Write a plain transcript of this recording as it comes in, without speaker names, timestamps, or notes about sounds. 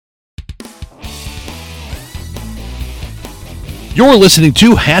You're listening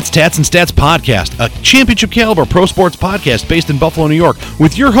to Hats, Tats, and Stats Podcast, a championship caliber pro sports podcast based in Buffalo, New York,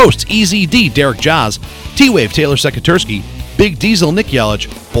 with your hosts, EZD, Derek Jaws, T-Wave, Taylor Sekatersky, Big Diesel, Nick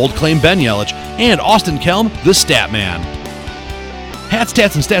Yelich, Bold Claim, Ben Yelich, and Austin Kelm, the Stat Man. Hats,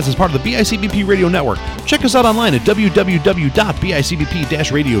 Tats, and Stats is part of the BICBP Radio Network. Check us out online at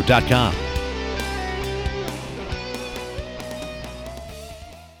www.bicbp-radio.com.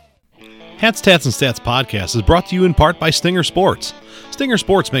 Hats, Tats, and Stats podcast is brought to you in part by Stinger Sports. Stinger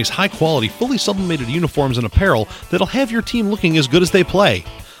Sports makes high-quality, fully sublimated uniforms and apparel that'll have your team looking as good as they play.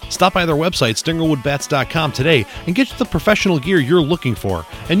 Stop by their website, stingerwoodbats.com today, and get you the professional gear you're looking for.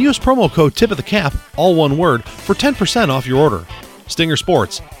 And use promo code TIP of the CAP, all one word, for 10% off your order. Stinger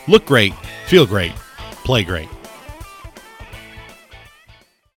Sports. Look great, feel great, play great.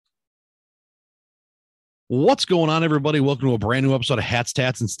 What's going on, everybody? Welcome to a brand new episode of Hats,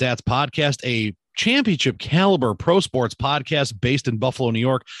 Tats, and Stats podcast, a championship caliber pro sports podcast based in Buffalo, New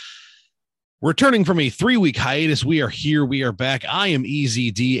York. Returning from a 3-week hiatus, we are here. We are back. I am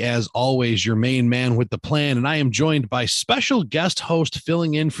EZD, as always, your main man with the plan, and I am joined by special guest host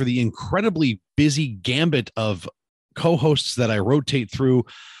filling in for the incredibly busy gambit of co-hosts that I rotate through.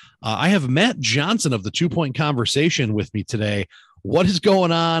 I have Matt Johnson of the 2 Point Conversation with me today. What is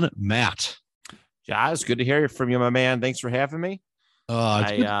going on, Matt? Yeah, it's good to hear from you, my man. Thanks for having me.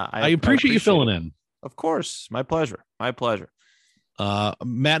 I appreciate you filling in. Of course. My pleasure. My pleasure.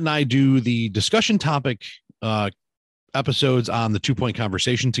 Matt and I do the discussion topic episodes on the 2 Point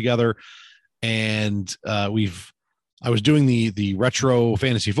Conversation together. And I was doing the retro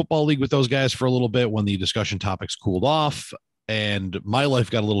fantasy football league with those guys for a little bit when the discussion topics cooled off and my life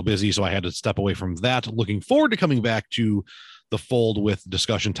got a little busy. So I had to step away from that. Looking forward to coming back to the fold with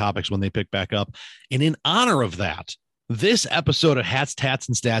discussion topics when they pick back up. And in honor of that, this episode of Hats, Tats,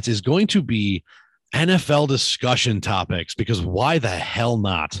 and Stats is going to be NFL discussion topics, because why the hell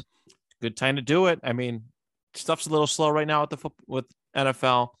not? Good time to do it. I mean, stuff's a little slow right now with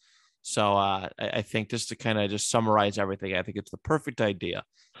NFL. So I think just to kind of just summarize everything, I think it's the perfect idea.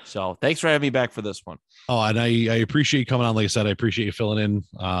 So thanks for having me back for this one. Oh, and I appreciate you coming on. Like I said, I appreciate you filling in.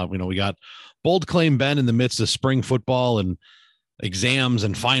 We got Bold Claim Ben in the midst of spring football and exams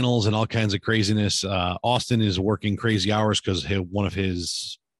and finals and all kinds of craziness. Austin is working crazy hours because one of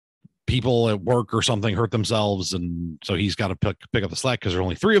his people at work or something hurt themselves, and so he's got to pick up the slack because there are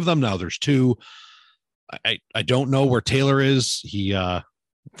only 3 of them now. There's 2. I don't know where Taylor is. I'm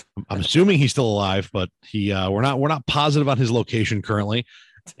assuming he's still alive, but we're not positive on his location currently.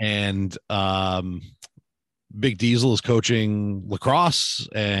 And Big Diesel is coaching lacrosse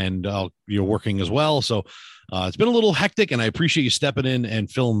and you're working as well. So it's been a little hectic, and I appreciate you stepping in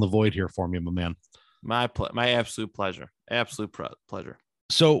and filling the void here for me, my man. My absolute pleasure. Absolute pleasure.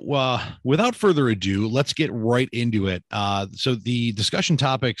 So without further ado, let's get right into it. So the discussion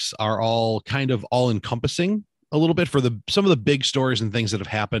topics are all kind of all encompassing a little bit for some of the big stories and things that have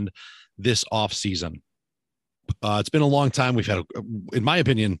happened this off season. It's been a long time. We've had, in my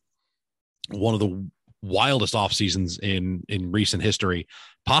opinion, one of the wildest off seasons in recent history,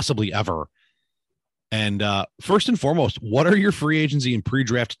 possibly ever. And first and foremost, what are your free agency and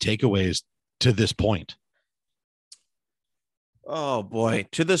pre-draft takeaways to this point? Oh boy,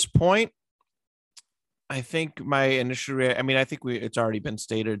 to this point, I think my initial, I think it's already been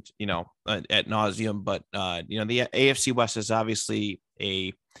stated, ad nauseum, but the AFC West is obviously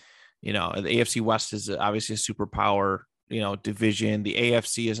the AFC West is obviously a superpower, division. The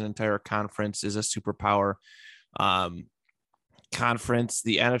AFC as an entire conference is a superpower conference.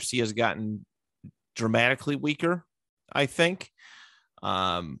 The NFC has gotten dramatically weaker, I think.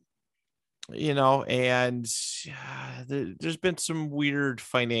 And there's been some weird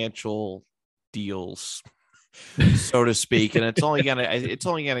financial deals, so to speak, and it's only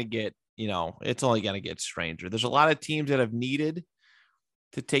gonna get stranger. There's a lot of teams that have needed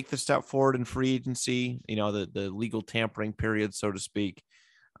to take the step forward in free agency, the legal tampering period, so to speak,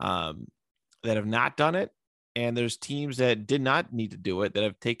 that have not done it. And there's teams that did not need to do it that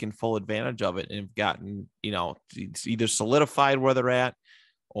have taken full advantage of it and have gotten, either solidified where they're at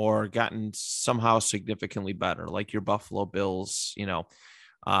or gotten somehow significantly better, like your Buffalo Bills,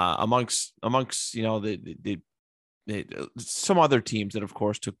 amongst some other teams that, of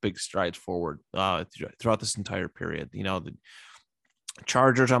course, took big strides forward throughout this entire period. The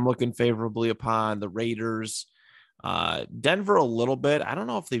Chargers, I'm looking favorably upon. The Raiders, Denver a little bit. I don't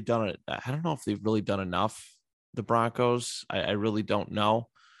know if they've done it. I don't know if they've really done enough. The Broncos, I really don't know.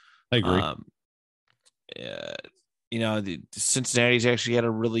 I agree. The Cincinnati's actually had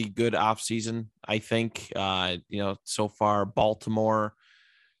a really good offseason, I think. So far, Baltimore,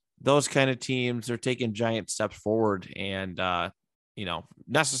 those kind of teams are taking giant steps forward. And,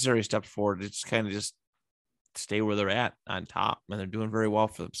 necessary steps forward. It's kind of just stay where they're at on top, and they're doing very well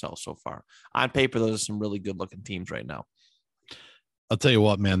for themselves so far. On paper, those are some really good looking teams right now. I'll tell you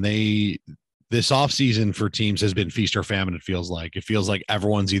what, man, this offseason for teams has been feast or famine. It feels like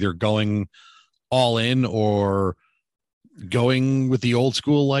everyone's either going all in or going with the old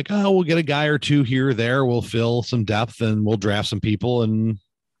school, like, oh, we'll get a guy or two here or there, we'll fill some depth and we'll draft some people and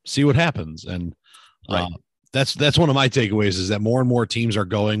see what happens. And right. That's one of my takeaways, is that more and more teams are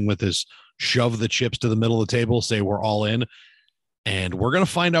going with this shove the chips to the middle of the table, say we're all in, and we're going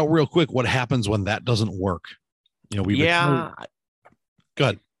to find out real quick what happens when that doesn't work. Go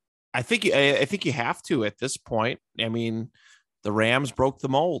ahead. I think you have to at this point. I mean, the Rams broke the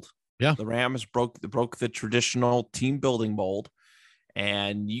mold. Yeah, the Rams broke the traditional team building mold,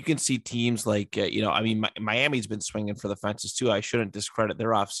 and you can see teams like Miami's been swinging for the fences too. I shouldn't discredit their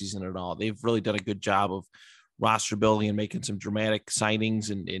offseason at all. They've really done a good job of roster building and making some dramatic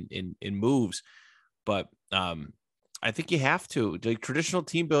signings and moves. But I think you have to. The traditional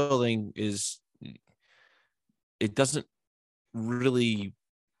team building it doesn't really.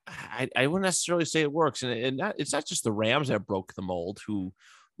 I wouldn't necessarily say it works, and it's not just the Rams that broke the mold, who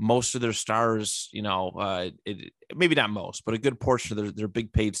most of their stars, maybe not most, but a good portion of their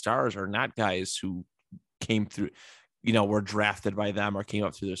big paid stars are not guys who came through, were drafted by them or came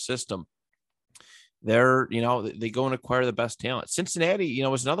up through their system. They're, they go and acquire the best talent. Cincinnati,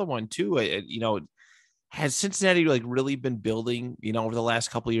 was another one too. Has Cincinnati like really been building, over the last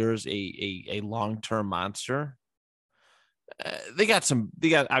couple of years, a long-term monster? They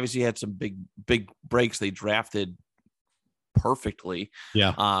obviously had some big breaks. They drafted perfectly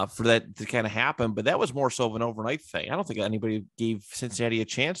for that to kind of happen, but that was more so of an overnight thing. I don't think anybody gave Cincinnati a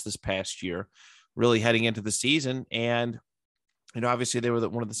chance this past year, really heading into the season. And, obviously they were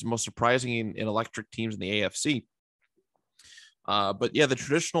one of the most surprising and electric teams in the AFC. But yeah, the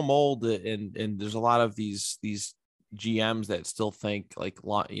traditional mold, and there's a lot of these GMs that still think like,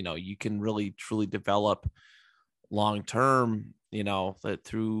 you can really truly develop long-term, that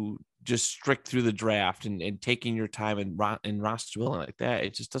through the draft and taking your time and roster building like that.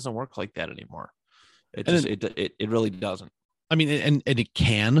 It just doesn't work like that anymore. It really doesn't. I mean, and it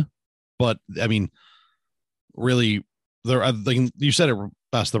can, but I mean, really, you said it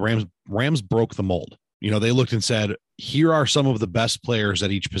best. The Rams broke the mold. They looked and said, here are some of the best players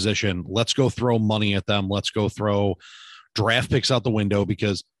at each position. Let's go throw money at them. Let's go throw draft picks out the window,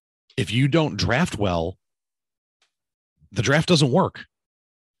 because if you don't draft well, the draft doesn't work.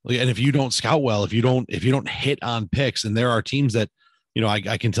 And if you don't scout well, if you don't hit on picks, and there are teams that,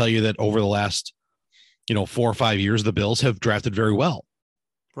 I can tell you that over the last, 4 or 5 years, the Bills have drafted very well.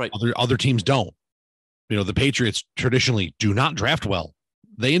 Right. Other teams don't. The Patriots traditionally do not draft well.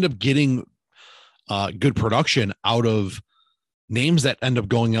 They end up getting good production out of names that end up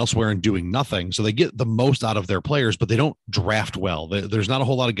going elsewhere and doing nothing. So they get the most out of their players, but they don't draft well. There's not a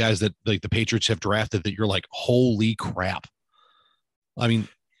whole lot of guys that like the Patriots have drafted that you're like, holy crap. I mean,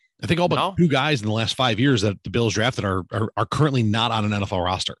 I think all but 2 guys in the last 5 years that the Bills drafted are currently not on an NFL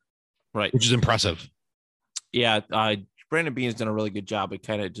roster. Right. Which is impressive. Yeah. Brandon Beane's done a really good job at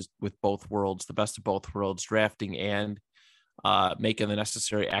kind of just with both worlds, the best of both worlds, drafting and making the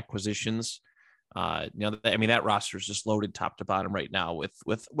necessary acquisitions. That roster is just loaded top to bottom right now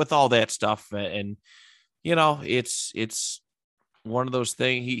with all that stuff. And, it's one of those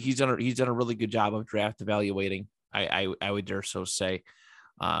things. He's done a really good job of draft evaluating. I would dare so say,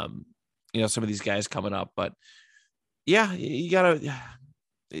 some of these guys coming up, but yeah,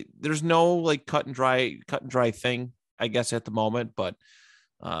 there's no like cut and dry thing, I guess, at the moment. But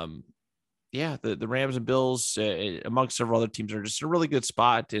the Rams and Bills, amongst several other teams, are just in a really good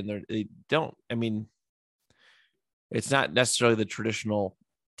spot, and it's not necessarily the traditional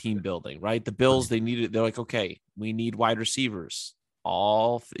team building, right? The Bills, they're like, okay, we need wide receivers.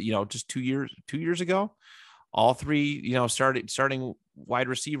 Just 2 years ago, all 3, starting wide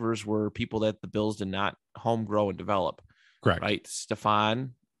receivers were people that the Bills did not home grow and develop. Correct. Right.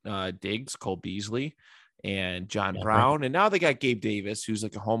 Stephon Diggs, Cole Beasley, and John Brown. Right. And now they got Gabe Davis, who's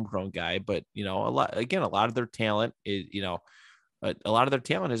like a homegrown guy, but a lot of their talent is, a lot of their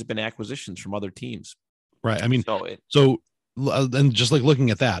talent has been acquisitions from other teams. Right. I mean, and just like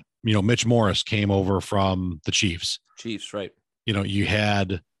looking at that, Mitch Morris came over from the Chiefs. Right. You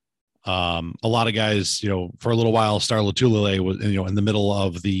had a lot of guys, for a little while, Star Lotulelei was, in the middle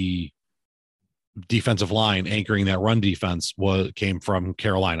of the defensive line anchoring that run defense came from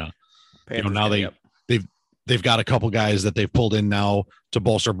Carolina. Panthers, now they've got a couple guys that they've pulled in now to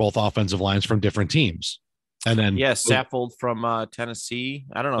bolster both offensive lines from different teams. And then Saffold from Tennessee.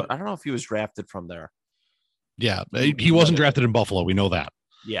 I don't know if he was drafted from there. Yeah, he wasn't drafted in Buffalo. We know that.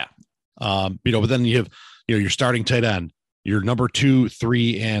 Yeah. But then you have, your starting tight end, your number 2,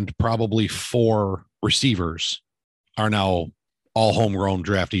 3, and probably 4 receivers are now all homegrown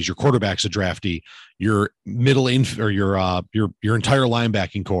draftees. Your quarterback's a draftee. Your middle or your entire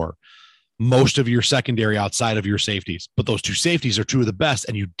linebacking core, most of your secondary outside of your safeties, but those 2 safeties are 2 of the best,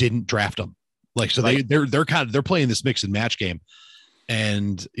 and you didn't draft them. So right. they're playing this mix and match game.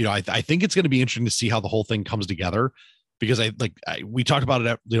 And, I think it's going to be interesting to see how the whole thing comes together, because we talked about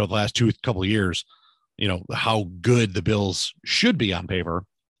it, the last couple of years, how good the Bills should be on paper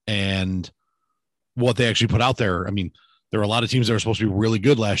and what they actually put out there. I mean, there were a lot of teams that were supposed to be really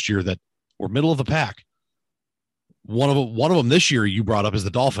good last year that were middle of the pack. One of them this year you brought up is the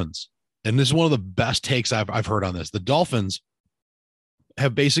Dolphins. And this is one of the best takes I've heard on this. The Dolphins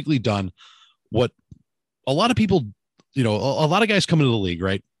have basically done what a lot of people, a lot of guys come into the league,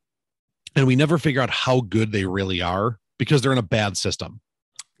 right? And we never figure out how good they really are because they're in a bad system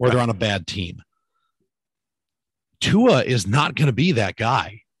or they're on a bad team. Tua is not going to be that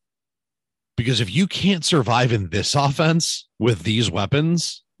guy, because if you can't survive in this offense with these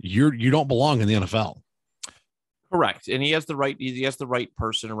weapons, you don't belong in the NFL. Correct. And he has the right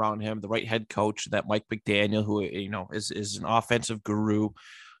person around him, the right head coach, that Mike McDaniel, who, is an offensive guru,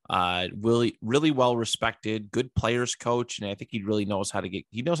 really, really well respected, good players coach. And I think he really knows how to get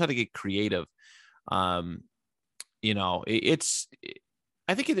creative.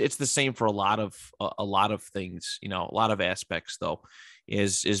 I think it's the same for a lot of things, a lot of aspects though,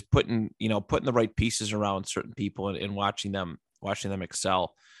 is putting the right pieces around certain people and watching them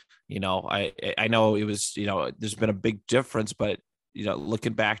excel. I know it was, there's been a big difference, but,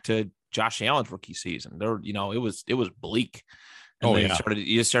 looking back to Josh Allen's rookie season, it was bleak. And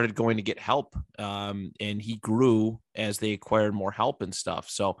he started going to get help. And he grew as they acquired more help and stuff.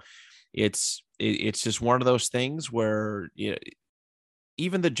 So it's just one of those things where,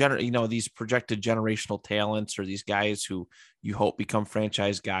 even these projected generational talents, or these guys who you hope become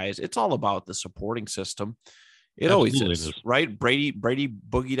franchise guys, it's all about the supporting system. It Absolutely always is, right? Brady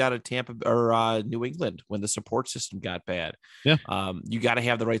boogied out of Tampa or New England when the support system got bad. Yeah. You got to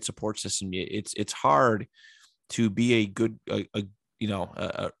have the right support system. It's hard to be a good, how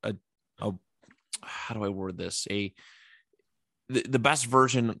do I word this? The best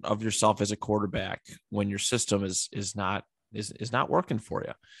version of yourself as a quarterback when your system is not working for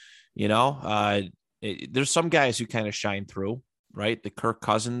you. There's some guys who kind of shine through, right? The Kirk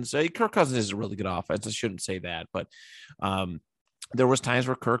Cousins is a really good offense. I shouldn't say that, but there was times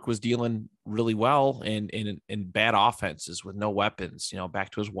where Kirk was dealing really well in bad offenses with no weapons, back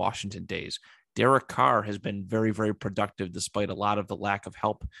to his Washington days. Derek Carr has been very, very productive despite a lot of the lack of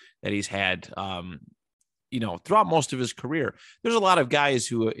help that he's had, throughout most of his career. There's a lot of guys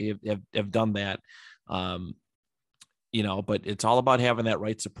who have done that, but it's all about having that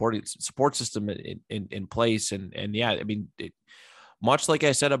right support system in place. And yeah, I mean, much like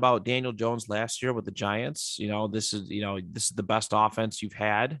I said about Daniel Jones last year with the Giants, this is the best offense you've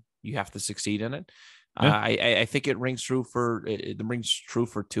had. You have to succeed in it. Yeah. I think it rings true for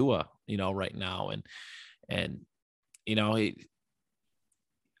Tua, right now.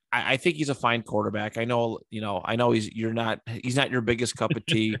 I think he's a fine quarterback. I know he's not your biggest cup of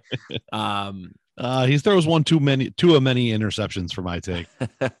tea. He throws too many interceptions for my take.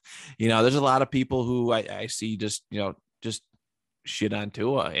 There's a lot of people who I see just shit on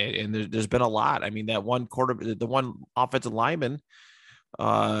Tua, and there's been a lot. I mean, that the one offensive lineman,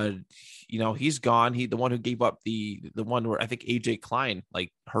 he's gone. The one who gave up the one where I think AJ Klein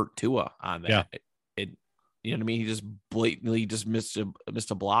hurt Tua on that. Yeah. You know what I mean? He just blatantly missed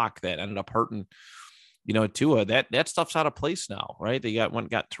a block that ended up hurting, Tua. That stuff's out of place now, right? They got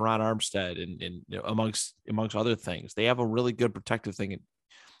Teron Armstead and amongst other things. They have a really good protective thing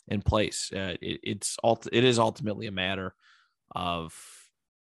in place. It is ultimately a matter of,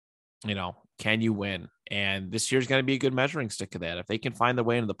 can you win? And this year's going to be a good measuring stick of that. If they can find their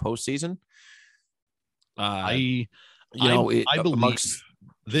way into the postseason, I believe amongst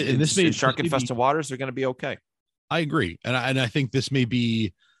in shark-infested waters, they're going to be okay. I agree, and I think this may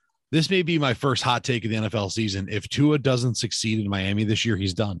be my first hot take of the NFL season. If Tua doesn't succeed in Miami this year,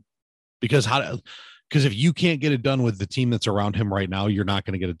 he's done. Because if you can't get it done with the team that's around him right now, you're not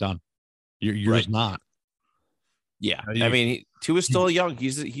going to get it done. You're just not. Yeah, I mean, Tua's still young.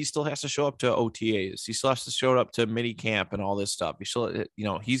 He still has to show up to OTAs. He still has to show up to mini camp and all this stuff. He's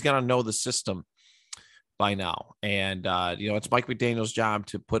going to know the system by now. And, it's Mike McDaniel's job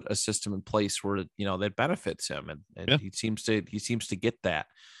to put a system in place where, that benefits him. And yeah. he seems to get that,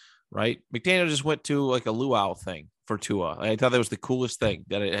 right? McDaniel just went to like a luau thing for Tua. I thought that was the coolest thing,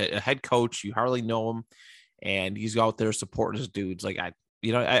 that a head coach, you hardly know him, and he's out there supporting his dudes. Like I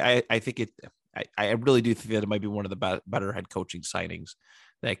think I really do think that it might be one of the better head coaching signings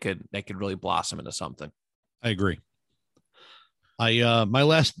that could really blossom into something. I agree. My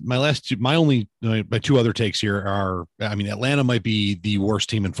two other takes here are, I mean, Atlanta might be the worst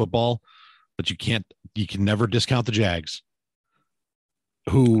team in football, but you can never discount the Jags,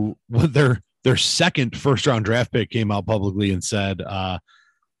 who their second first round draft pick came out publicly and said,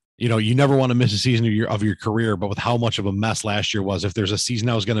 you never want to miss a season of your career, but with how much of a mess last year was, if there's a season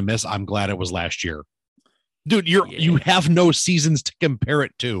I was going to miss, I'm glad it was last year. Dude, you have no seasons to compare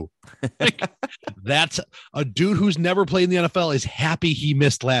it to. Like, that's a dude who's never played in the NFL is happy he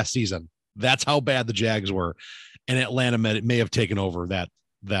missed last season. That's how bad the Jags were. And Atlanta may have taken over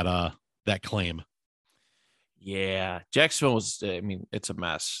that claim. Yeah. Jacksonville was, I mean, it's a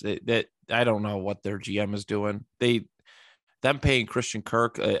mess. I don't know what their GM is doing. Them paying Christian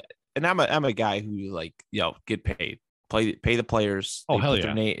Kirk, and I'm a guy who, like, get paid. Pay the players. Oh, hell yeah.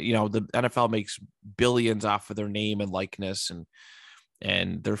 Their name, the NFL makes billions off of their name and likeness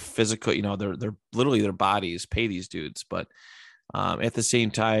and their physical, they're literally their bodies pay these dudes. But at the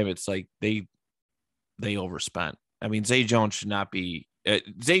same time, it's like they overspent. I mean, Zay Jones should not be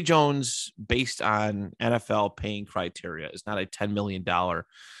Zay Jones, based on NFL paying criteria, is not a $10 million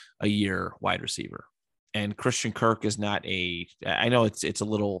a year wide receiver. And Christian Kirk is not I know it's a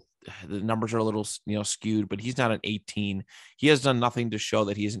little, the numbers are a little, skewed, but he's not an 18. He has done nothing to show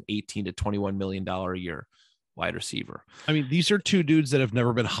that he's an 18 to $21 million a year wide receiver. I mean, these are two dudes that have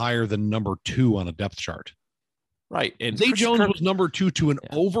never been higher than number 2 on a depth chart. Right. And Zay Jones was number 2 to an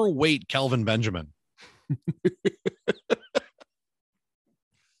overweight Kelvin Benjamin.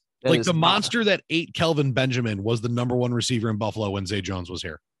 Like the monster that ate Kelvin Benjamin was the number 1 receiver in Buffalo when Zay Jones was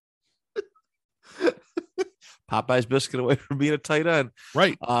here. Popeye's biscuit away from being a tight end.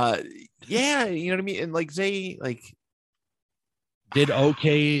 Right. Yeah, you know what I mean? And like Zay, did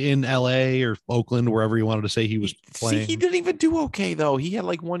okay in LA or Oakland, wherever you wanted to say he was playing. He didn't even do okay though. He had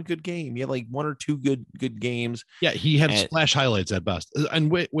like one good game. He had like 1 or 2 good games. Yeah, he had splash highlights at best,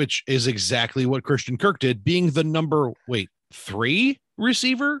 and which is exactly what Christian Kirk did, being the number 3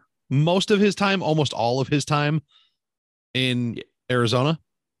 receiver most of his time, almost all of his time in Arizona.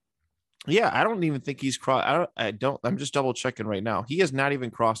 Yeah, I don't even think he's crossed. I'm just double checking right now. He has not even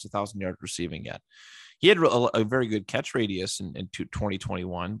crossed 1,000 yards receiving yet. He had a very good catch radius in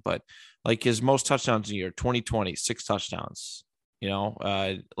 2021, but like his most touchdowns in the year, 2020, 6 touchdowns.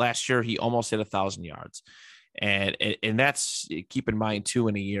 Last year he almost hit 1,000 yards, and that's, keep in mind too,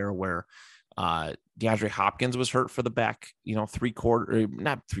 in a year where DeAndre Hopkins was hurt for the back, not 3 quarters,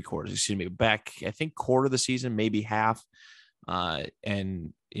 excuse me, back, I think quarter of the season, maybe half.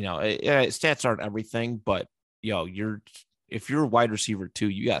 And stats aren't everything, but if you're a wide receiver too,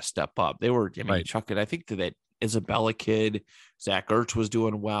 you got to step up. They were, right. Chuck, I think that Isabella kid, Zach Ertz was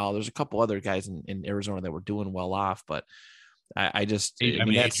doing well. There's a couple other guys in Arizona that were doing well off, but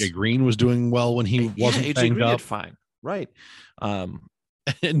AJ Green was doing well when he wasn't banged up. Fine. Right. And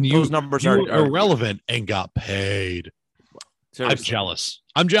those numbers are irrelevant and got paid. Seriously.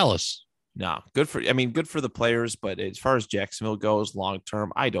 I'm jealous. No, good for the players, but as far as Jacksonville goes long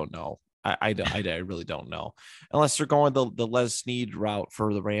term, I don't know. I really don't know, unless they're going the Les Snead route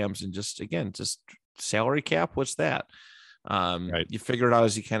for the Rams and just salary cap. What's that? Right. You figure it out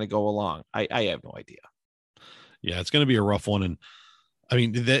as you kind of go along. I have no idea. Yeah, it's going to be a rough one, and I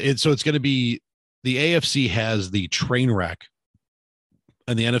mean, it's going to be, the AFC has the train wreck,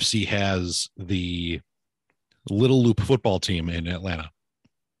 and the NFC has the Little Loop football team in Atlanta.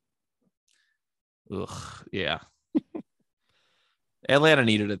 Ugh, yeah. Atlanta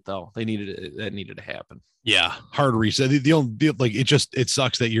needed it though. They needed it. That needed to happen. Yeah, hard reset. It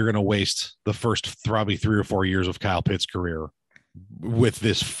sucks that you're going to waste the first probably 3 or 4 years of Kyle Pitts' career with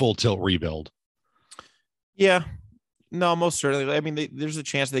this full tilt rebuild. Yeah, no, most certainly. I mean, there's a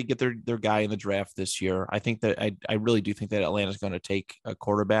chance they get their guy in the draft this year. I think that I really do think that Atlanta's going to take a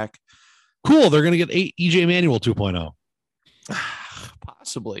quarterback. Cool. They're going to get EJ Manuel 2.0.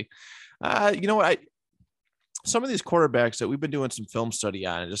 Possibly. You know what? Some of these quarterbacks that we've been doing some film study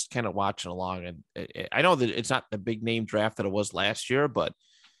on and just kind of watching along, and I know that it's not the big name draft that it was last year, but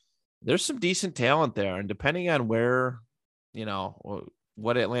there's some decent talent there. And depending on where,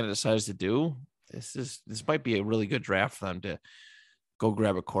 what Atlanta decides to do, this might be a really good draft for them to go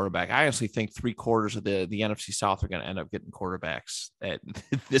grab a quarterback. I honestly think 3/4 of the NFC South are going to end up getting quarterbacks at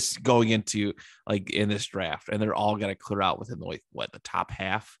this going into in this draft, and they're all going to clear out within the top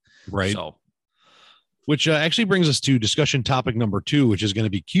half. Right. So, which actually brings us to discussion topic number 2, which is going to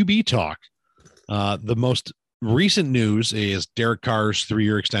be QB talk. The most recent news is Derek Carr's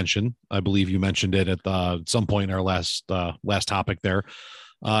 3-year extension. I believe you mentioned it at some point in our last topic there.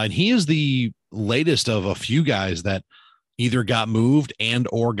 And he is the latest of a few guys that either got moved and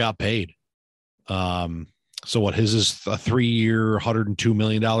or got paid. So what, his is a 3-year, $102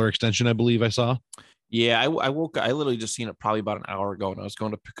 million extension, I believe I saw. Yeah, I literally just seen it probably about an hour ago, and I was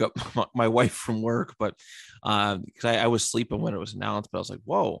going to pick up my wife from work, but because I was sleeping when it was announced, but I was like,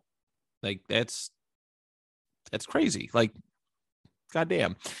 whoa, like that's crazy. Like,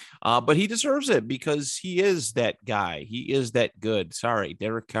 goddamn. But he deserves it because he is that guy. He is that good. Sorry,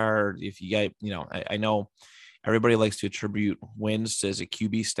 Derek Carr. If you guys, I know everybody likes to attribute wins as a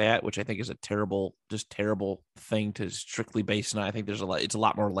QB stat, which I think is a terrible thing to strictly base on. I think it's a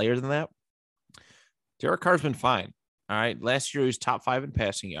lot more layered than that. Derek Carr's been fine. All right. Last year, he was top 5 in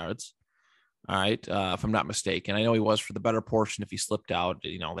passing yards. All right. If I'm not mistaken, I know he was for the better portion. If he slipped out,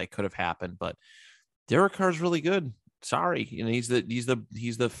 that could have happened, but Derek Carr's really good. Sorry. He's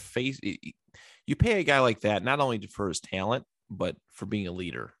the face. You pay a guy like that, not only for his talent, but for being a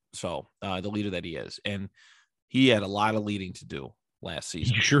leader. So the leader that he is, and he had a lot of leading to do last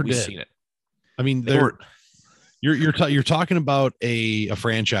season. He sure We've did. seen it. I mean, you're talking about a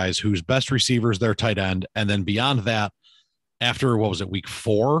franchise whose best receiver is their tight end, and then beyond that, after what was it, week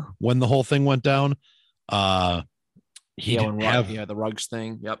 4 when the whole thing went down, he didn't have the Ruggs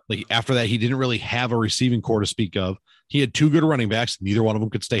thing. Yep. Like after that, he didn't really have a receiving core to speak of. He had 2 good running backs. Neither one of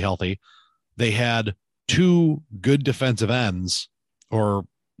them could stay healthy. They had 2 good defensive ends, 2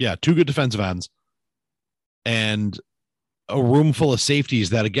 good defensive ends, and a room full of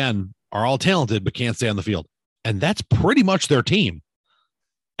safeties that, again, are all talented but can't stay on the field. And that's pretty much their team.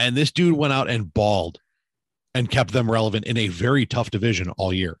 And this dude went out and balled and kept them relevant in a very tough division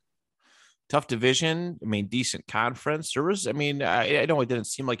all year. Tough division. I mean, decent conference. There was, I know it didn't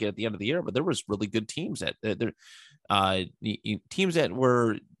seem like it at the end of the year, but there was really good teams teams that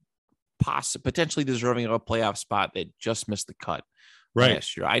were potentially deserving of a playoff spot that just missed the cut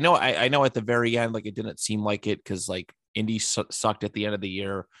last year. I know at the very end, like it didn't seem like it because like Indy sucked at the end of the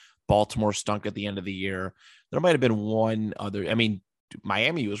year. Baltimore stunk at the end of the year. There might have been one other. I mean,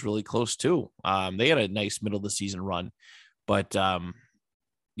 Miami was really close too. They had a nice middle of the season run, but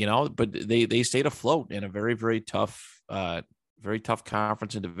but they stayed afloat in a very, very tough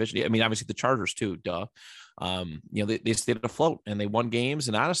conference and division. I mean, obviously the Chargers too. Duh. They stayed afloat and they won games.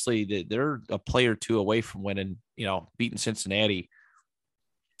 And honestly, they're a play or 2 away from winning. Beating Cincinnati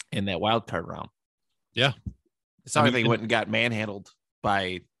in that wild card round. Yeah, it's not like they went and got manhandled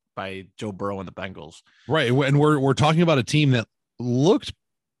by Joe Burrow and the Bengals. Right. And we're talking about a team that looked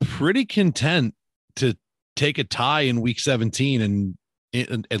pretty content to take a tie in week 17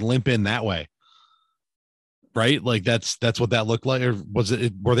 and limp in that way. Right. Like that's what that looked like. Or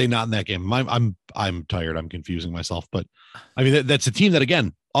were they not in that game? I'm tired. I'm confusing myself, but I mean, that's a team that,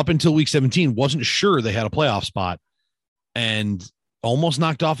 again, up until week 17 wasn't sure they had a playoff spot and almost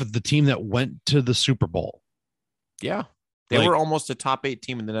knocked off at the team that went to the Super Bowl. Yeah. They were almost a top 8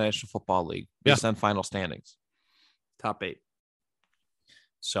 team in the National Football League based on final standings. Top 8.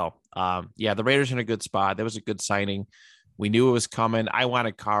 So, the Raiders are in a good spot. That was a good signing. We knew it was coming. I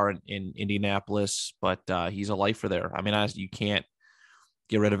wanted Carr in Indianapolis, but he's a lifer there. I mean, you can't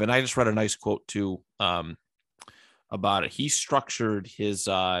get rid of it. And I just read a nice quote too about it. He structured his,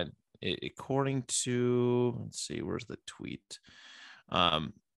 according to, let's see, where's the tweet?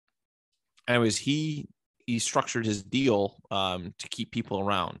 Anyways, he structured his deal to keep people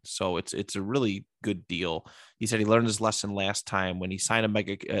around. So it's a really good deal. He said he learned his lesson last time when he signed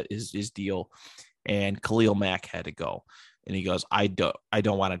his deal and Khalil Mack had to go. And he goes, I don't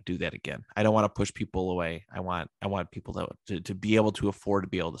want to do that again. I don't want to push people away. I want people to be able to afford to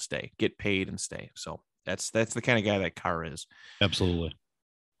be able to stay, get paid and stay. So that's the kind of guy that Carr is. Absolutely.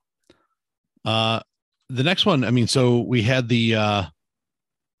 The next one, I mean, so we had the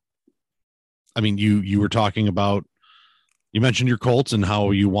you were talking about, you mentioned your Colts and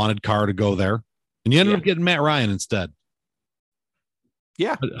how you wanted Carr to go there, and you ended up getting Matt Ryan instead.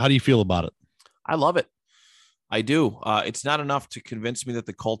 Yeah. How do you feel about it? I love it. I do. It's not enough to convince me that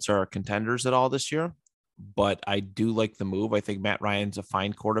the Colts are contenders at all this year, but I do like the move. I think Matt Ryan's a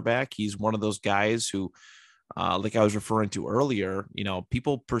fine quarterback. He's one of those guys who, like I was referring to earlier,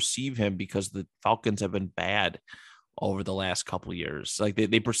 people perceive him because the Falcons have been bad over the last couple of years. Like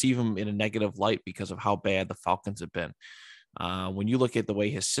they perceive him in a negative light because of how bad the Falcons have been. When you look at the way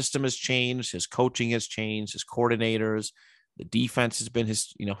his system has changed, his coaching has changed, his coordinators, the defense has been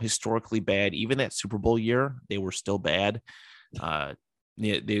historically bad. Even that Super Bowl year, they were still bad.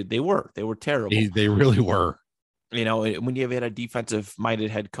 They were terrible. They really were. when you have had a defensive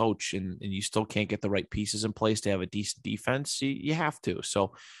minded head coach and you still can't get the right pieces in place to have a decent defense, you have to.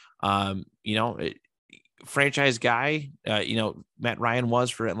 So, franchise guy, Matt Ryan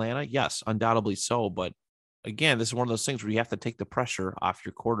was for Atlanta. Yes, undoubtedly so. But again, this is one of those things where you have to take the pressure off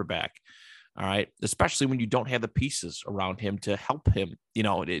your quarterback. All right. Especially when you don't have the pieces around him to help him,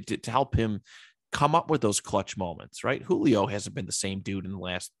 to help him come up with those clutch moments, right? Julio hasn't been the same dude in the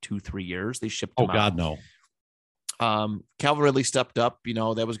last 2-3 years. They shipped him out. Oh God, no. Calvin Ridley stepped up,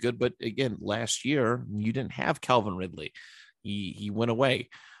 that was good. But again, last year you didn't have Calvin Ridley. He went away.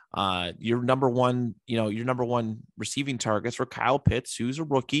 Your number one receiving targets were Kyle Pitts, who's a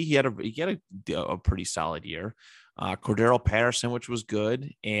rookie. He had a pretty solid year. Cordero Patterson, which was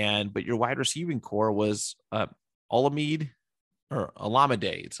good. But your wide receiving core was Olamide or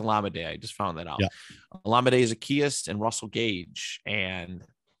Olamide. It's Olamide. I just found that out. Yeah. Olamide Zaccheaus and Russell Gage. And,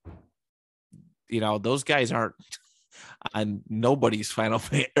 those guys aren't on nobody's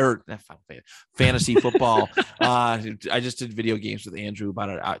fantasy football. I just did video games with Andrew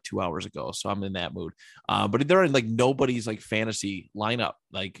about 2 hours ago, so I'm in that mood. But they're in like nobody's like fantasy lineup,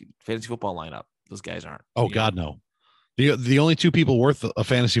 like fantasy football lineup. Those guys aren't. Oh God, no. The only two people worth a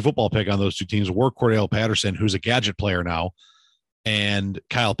fantasy football pick on those two teams were Cordell Patterson, who's a gadget player now, and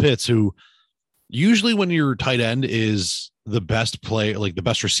Kyle Pitts, who usually when your tight end is the best play, like the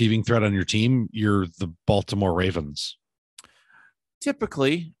best receiving threat on your team, you're the Baltimore Ravens.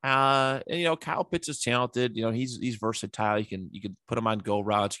 Typically, Kyle Pitts is talented. He's versatile. You can put him on go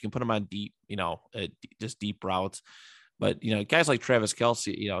routes. You can put him on deep, just deep routes. But, guys like Travis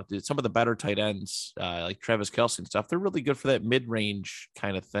Kelce, some of the better tight ends, like Travis Kelce and stuff, they're really good for that mid-range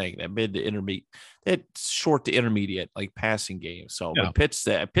kind of thing, that mid to intermediate, that short to intermediate, like passing game. So, yeah. But Pitts,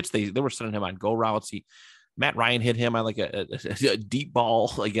 they were sending him on go routes. Matt Ryan hit him on like a deep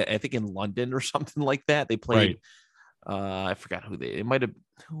ball, like I think in London or something like that. They played, right. I forgot who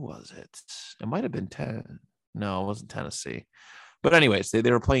was it? It might have been No, it wasn't Tennessee. But anyways, they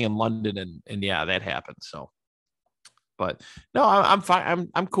were playing in London and yeah, that happened. So. But no, I'm fine.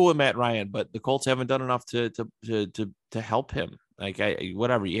 I'm cool with Matt Ryan, but the Colts haven't done enough to help him. Like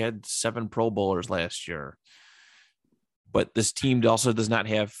whatever. You had 7 Pro Bowlers last year, but this team also does not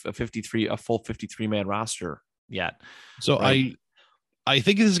have a full 53 man roster yet. So right? I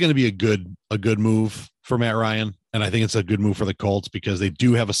think this is going to be a good move for Matt Ryan, and I think it's a good move for the Colts because they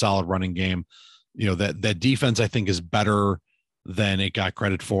do have a solid running game. That defense I think is better than it got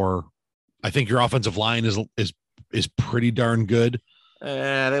credit for. I think your offensive line is pretty darn good.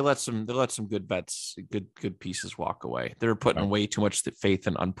 They let some good bets, good pieces walk away. They're putting way too much faith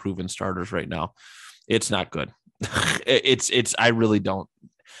in unproven starters right now. It's not good. I really don't.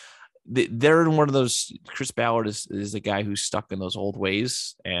 They're in one of those. Chris Ballard is the guy who's stuck in those old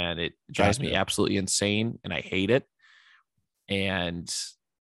ways, and it drives me absolutely insane, and I hate it. And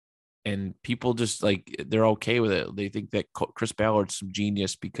people just they're okay with it. They think that Chris Ballard's some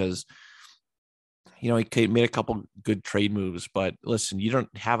genius because. He made a couple good trade moves, but listen, you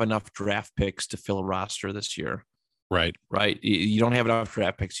don't have enough draft picks to fill a roster this year. Right. You don't have enough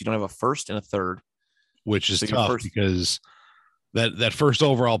draft picks. You don't have a first and a third, which is tough because that first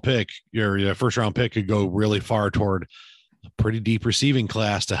overall pick, your first round pick could go really far toward a pretty deep receiving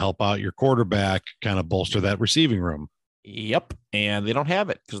class to help out your quarterback, kind of bolster that receiving room. Yep. And they don't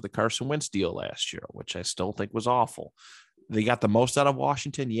have it because of the Carson Wentz deal last year, which I still think was awful. They got the most out of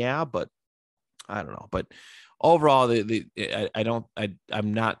Washington. Yeah, but I don't know, but overall, the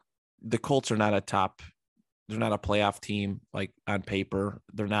Colts are not a top. They're not a playoff team like on paper.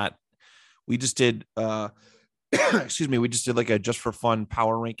 They're not. We just did. Excuse me. We just did like a just for fun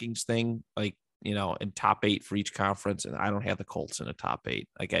power rankings thing, in top 8 for each conference, and I don't have the Colts in a top 8.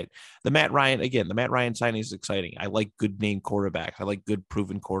 The Matt Ryan signing is exciting. I like good name quarterbacks. I like good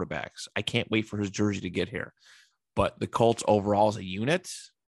proven quarterbacks. I can't wait for his jersey to get here. But the Colts overall as a unit,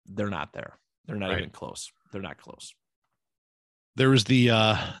 they're not there. They're not even close. They're not close. There was the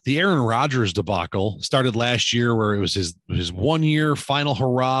Aaron Rodgers debacle started last year where it was his 1 year final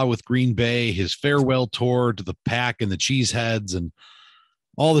hurrah with Green Bay, his farewell tour to the Pack and the Cheeseheads and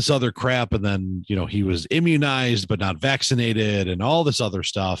all this other crap. And then, he was immunized, but not vaccinated and all this other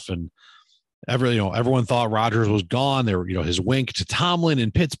stuff. And everyone thought Rodgers was gone. There were, his wink to Tomlin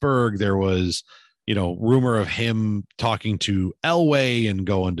in Pittsburgh. There was, rumor of him talking to Elway and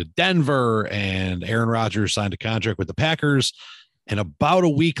going to Denver, and Aaron Rodgers signed a contract with the Packers. And about a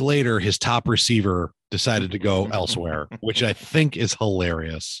week later, his top receiver decided to go elsewhere, which I think is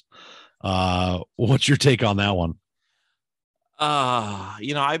hilarious. What's your take on that one?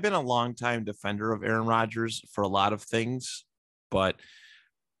 I've been a long time defender of Aaron Rodgers for a lot of things, but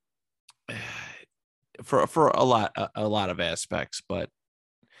for a lot of aspects, but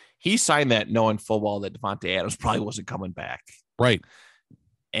he signed that knowing full well that Devontae Adams probably wasn't coming back. Right.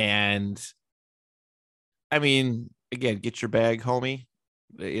 And I mean, again, get your bag, homie,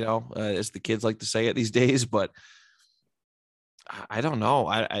 as the kids like to say it these days, but I don't know.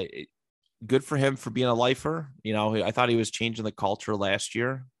 I good for him for being a lifer. I thought he was changing the culture last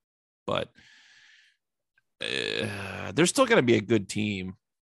year, but they're still going to be a good team.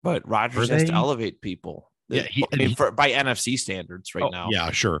 But Rodgers has to elevate people. Yeah, by NFC standards right now.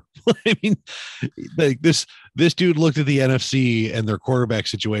 Yeah, sure. I mean, like this dude looked at the NFC and their quarterback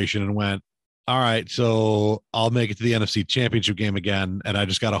situation and went, all right, so I'll make it to the NFC Championship game again, and I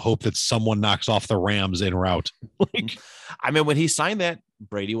just got to hope that someone knocks off the Rams en route. I mean, when he signed that,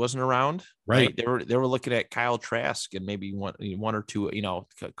 Brady wasn't around, right? They were looking at Kyle Trask and maybe one or two,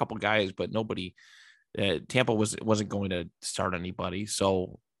 a couple guys, but nobody. Tampa wasn't going to start anybody,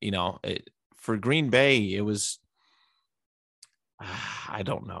 so for Green Bay, it was I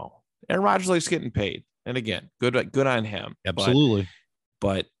don't know. Aaron Rodgers likes getting paid, and again, good on him. Absolutely,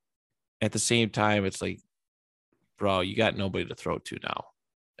 but at the same time, it's like, bro, you got nobody to throw to now.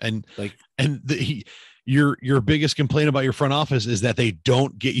 And your biggest complaint about your front office is that they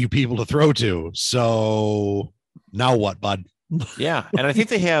don't get you people to throw to. So now what, bud? Yeah, and I think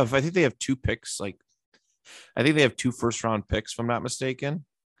they have 2 picks. Like, I think they have 2 first-round picks, if I'm not mistaken.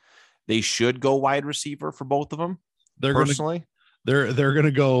 They should go wide receiver for both of them. They're going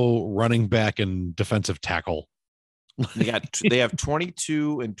to go running back and defensive tackle. They have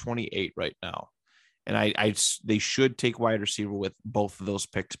 22 and 28 right now. And they should take wide receiver with both of those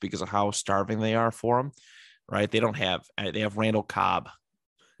picks because of how starving they are for them, right? They have Randall Cobb.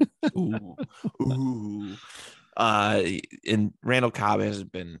 Ooh. And Randall Cobb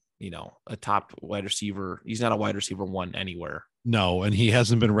hasn't been, a top wide receiver. He's not a wide receiver 1 anywhere. No, and he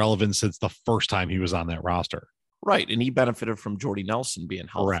hasn't been relevant since the first time he was on that roster. Right, and he benefited from Jordy Nelson being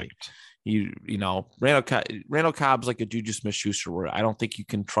healthy. Correct. Randall Cobb's like a Juju Smith-Schuster, where I don't think you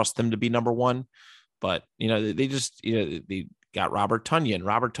can trust them to be number 1. But they just they got Robert Tonyan.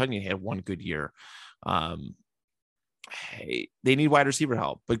 Robert Tonyan had 1 good year. They need wide receiver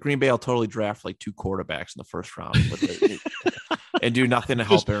help, but Green Bay will totally draft like 2 quarterbacks in the first round and do nothing to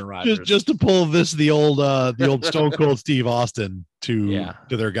help Aaron Rodgers. Just to pull the old Stone Cold Steve Austin to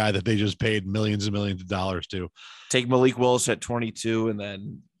their guy that they just paid millions and millions of dollars to. Take Malik Willis at 22 and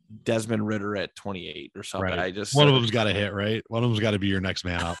then Desmond Ridder at 28 or something. Right. One of them's got to hit, right? One of them's got to be your next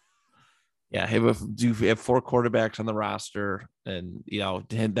man up. Yeah, have 4 quarterbacks on the roster, and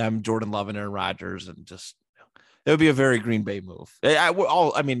them, Jordan Love and Aaron Rodgers, and just it would be a very Green Bay move.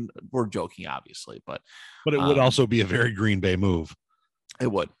 We're joking, obviously, but it would also be a very Green Bay move. It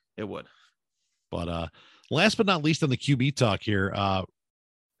would. But last but not least on the QB talk here,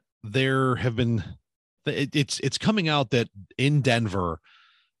 there have been it's coming out that in Denver,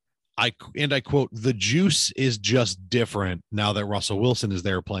 I quote, the juice is just different now that Russell Wilson is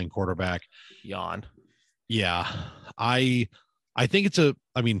there playing quarterback. Yawn. Yeah. I think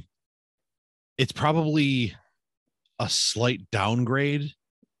it's probably a slight downgrade,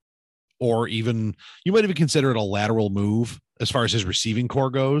 or even you might even consider it a lateral move as far as his receiving core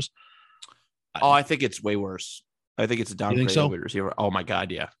goes. I think it's way worse. I think it's a downgrade. So? Receiver. Oh my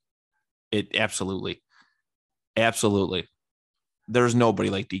God. Yeah. It absolutely. There's nobody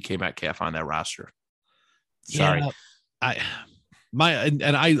like DK Metcalf on that roster. Sorry. Yeah, I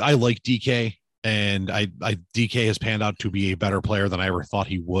like DK, and I DK has panned out to be a better player than I ever thought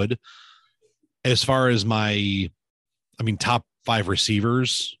he would. As far as top 5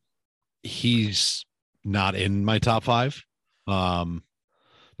 receivers, he's not in my top 5.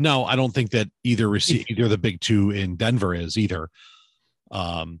 No, I don't think that either the big 2 in Denver is either.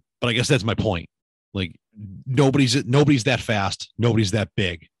 But I guess that's my point. Like, nobody's that fast. Nobody's that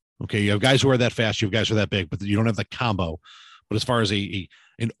big. Okay. You have guys who are that fast. You have guys who are that big, but you don't have the combo. But as far as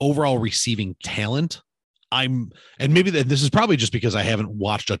an overall receiving talent, and maybe this is probably just because I haven't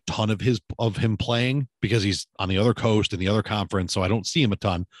watched a ton of him playing, because he's on the other coast in the other conference. So I don't see him a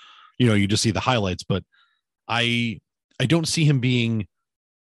ton, you just see the highlights, but I don't see him being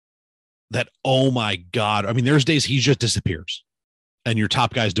that. Oh my God. I mean, there's days he just disappears, and your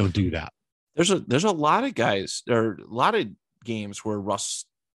top guys don't do that. There's a lot of guys, or a lot of games where Russ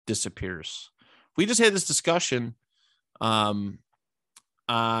disappears. We just had this discussion for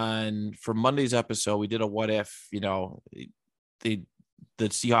Monday's episode. We did a what if, the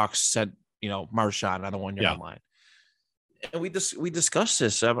Seahawks sent, Marshawn on the 1 yard line. And we discussed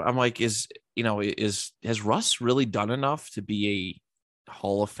this. I'm like, has Russ really done enough to be a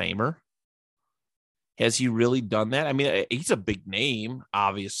Hall of Famer? Has he really done that? I mean, he's a big name,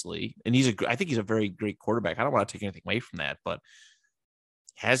 obviously, and I think he's a very great quarterback. I don't want to take anything away from that, but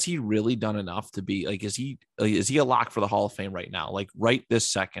has he really done enough to be like, is he a lock for the Hall of Fame right now? Like right this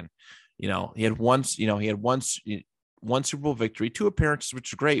second, he had one Super Bowl victory, 2 appearances,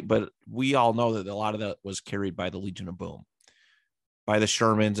 which is great, but we all know that a lot of that was carried by the Legion of Boom, by the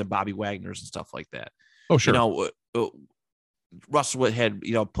Shermans and Bobby Wagners and stuff like that. Oh, sure. Russell had,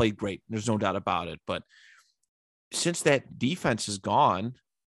 played great. There's no doubt about it. But since that defense is gone,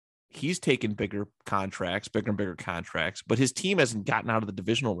 he's taken bigger and bigger contracts, but his team hasn't gotten out of the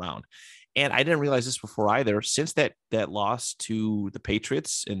divisional round. And I didn't realize this before either. Since that loss to the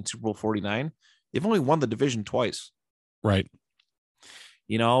Patriots in Super Bowl 49, they've only won the division twice. Right.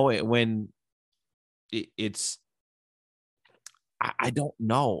 When it's, I don't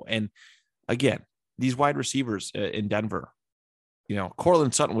know. And again, these wide receivers in Denver,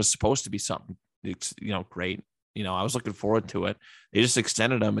 Courtland Sutton was supposed to be something, great. I was looking forward to it. They just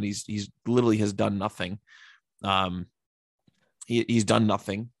extended him, and he's literally has done nothing. He's done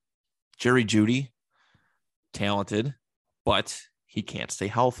nothing. Jerry Jeudy, talented, but he can't stay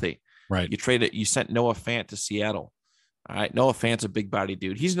healthy. Right. You sent Noah Fant to Seattle. All right. Noah Fant's a big body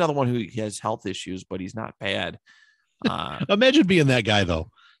dude. He's another one who has health issues, but he's not bad. Imagine being that guy though.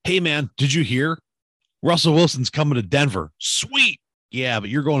 Hey man, did you hear? Russell Wilson's coming to Denver. Sweet. Yeah, but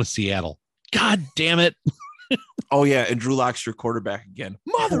you're going to Seattle. God damn it. Oh yeah. And Drew Lock's your quarterback again.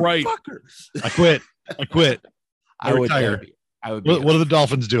 Motherfucker. Right. I quit. I retire. What are the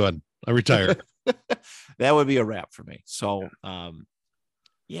Dolphins doing? I retire. That would be a wrap for me. So,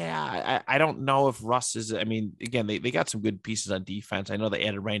 yeah, I don't know if Russ is. I mean, again, they got some good pieces on defense. I know they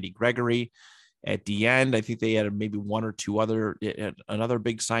added Randy Gregory at the end. I think they added maybe one or two another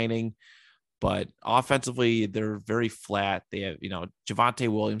big signing, but offensively, they're very flat. They have, Javonte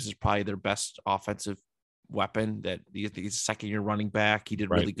Williams is probably their best offensive weapon. That he's a second-year running back. He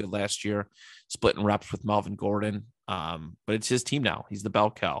did really good last year, splitting reps with Melvin Gordon. But it's his team now. He's the bell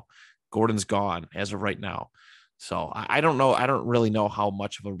cow. Gordon's gone as of right now. So I don't know. I don't really know how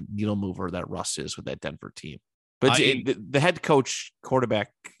much of a needle mover that Russ is with that Denver team. But the head coach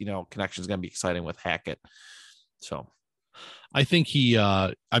quarterback, connection is going to be exciting with Hackett. So I think he's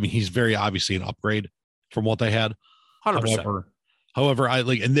very obviously an upgrade from what they had. 100%. However,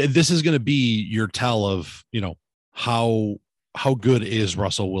 and this is going to be your tell of, how good is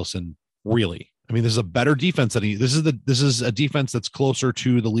Russell Wilson really? I mean, this is a better defense this is a defense that's closer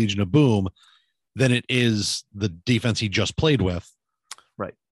to the Legion of Boom than it is the defense he just played with.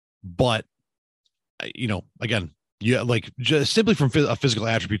 Right. But, again, just simply from a physical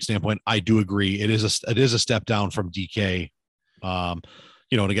attribute standpoint, I do agree. It is a step down from DK. And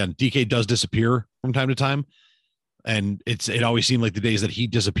again, DK does disappear from time to time. And it always seemed like the days that he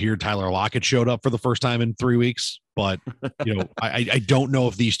disappeared, Tyler Lockett showed up for the first time in 3 weeks. But, I don't know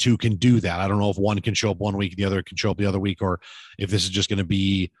if these two can do that. I don't know if one can show up 1 week and the other can show up the other week, or if this is just going to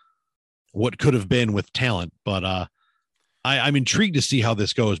be what could have been with talent. But I'm intrigued to see how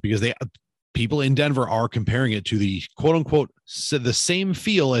this goes, because people in Denver are comparing it to the quote unquote the same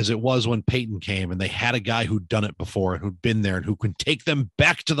feel as it was when Peyton came, and they had a guy who'd done it before and who'd been there and who can take them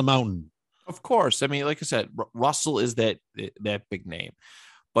back to the mountain. Of course. I mean, like I said, Russell is that big name,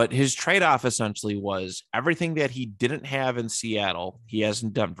 but his trade-off essentially was everything that he didn't have in Seattle, he has in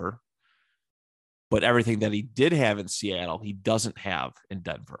Denver, but everything that he did have in Seattle, he doesn't have in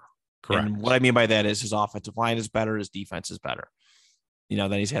Denver. Correct. And what I mean by that is his offensive line is better, his defense is better,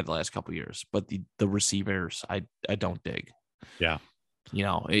 than he's had the last couple of years. But the receivers, I don't dig. Yeah.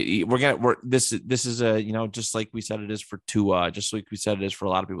 This is a, just like we said it is for Tua, just like we said it is for a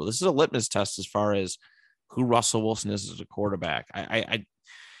lot of people. This is a litmus test as far as who Russell Wilson is as a quarterback. I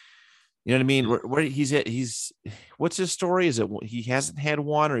you know what I mean? Where he's what's his story? Is it he hasn't had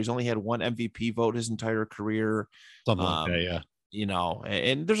one, or he's only had one MVP vote his entire career? Something like that, yeah.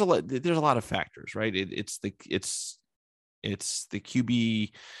 And there's a lot of factors, right? It's the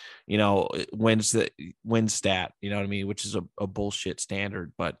QB, win stat, you know what I mean? Which is a bullshit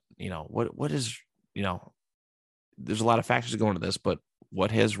standard, but what is, there's a lot of factors that go into this, but what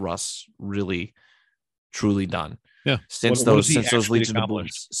has Russ really truly done? Yeah. Since those Legion of Boom,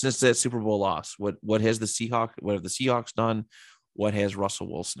 since that Super Bowl loss, what have the Seahawks done? What has Russell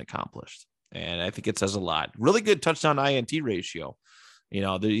Wilson accomplished? And I think it says a lot. Really good touchdown INT ratio.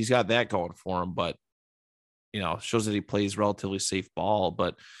 He's got that going for him, but shows that he plays relatively safe ball.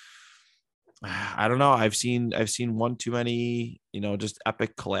 But I don't know. I've seen one too many, just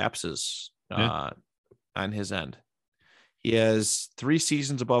epic collapses on his end. He has 3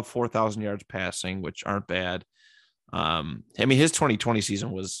 seasons above 4,000 yards passing, which aren't bad. I mean, his 2020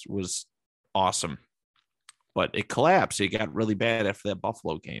 season was awesome. but it collapsed. It got really bad after that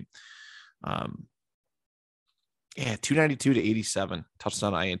Buffalo game. Yeah, 292 to 87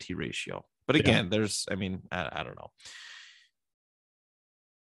 touchdown INT ratio. But again, I don't know.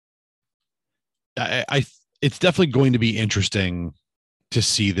 I it's definitely going to be interesting to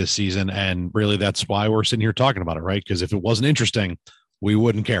see this season, and really that's why we're sitting here talking about it, right? Because if it wasn't interesting, we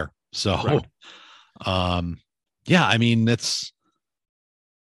wouldn't care. So, right. Yeah, I mean, that's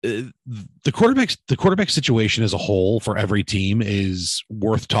the quarterback situation as a whole for every team is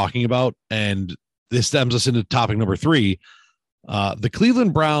worth talking about, and this stems us into topic number 3, the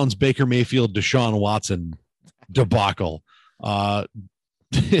Cleveland Browns, Baker Mayfield, Deshaun Watson debacle.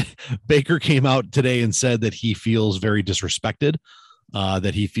 Baker came out today and said that he feels very disrespected,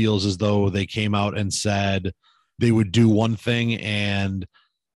 that he feels as though they came out and said they would do one thing and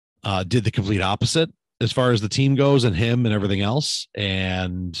did the complete opposite as far as the team goes and him and everything else.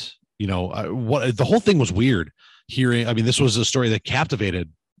 And, what the whole thing was weird hearing. I mean, this was a story that captivated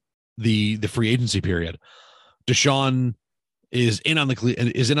the free agency period. Deshaun is in on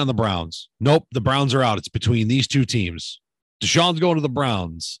the Browns. Nope. The Browns are out. It's between these two teams. Deshaun's going to the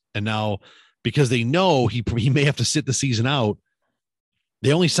Browns. And now, because they know he may have to sit the season out,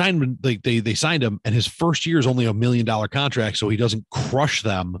 they only signed him, they signed him, and his first year is only $1 million contract, so he doesn't crush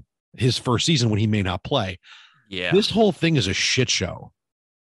them his first season when he may not play. Yeah. This whole thing is a shit show.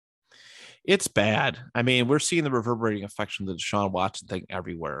 It's bad. I mean, we're seeing the reverberating effects from the Deshaun Watson thing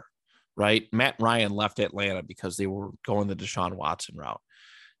everywhere, right? Matt Ryan left Atlanta because they were going the Deshaun Watson route,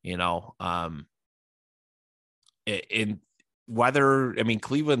 in whether, I mean,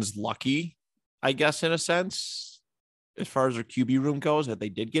 Cleveland's lucky, I guess, in a sense, as far as their QB room goes, that they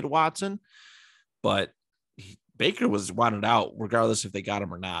did get Watson, but Baker was wanted out regardless if they got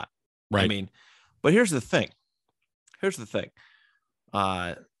him or not. Right. I mean, but here's the thing.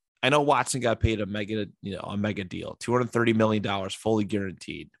 I know Watson got paid a mega deal, $230 million fully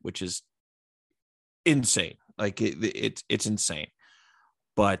guaranteed, which is insane. Like it's insane.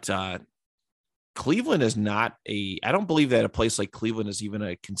 But Cleveland is not I don't believe that a place like Cleveland is even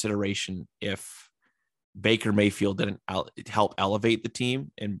a consideration if Baker Mayfield didn't help elevate the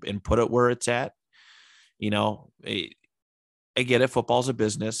team and put it where it's at. I get it. Football's a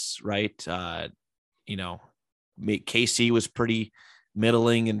business, right? KC was pretty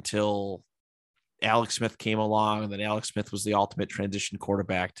middling until Alex Smith came along, and then Alex Smith was the ultimate transition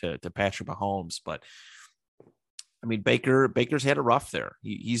quarterback to Patrick Mahomes. But I mean, Baker's had it rough there.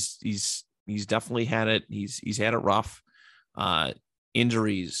 He's definitely had it. He's had it rough.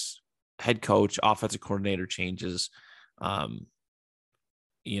 Injuries, head coach, offensive coordinator changes. But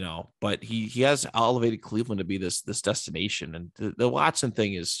he has elevated Cleveland to be this destination, and the Watson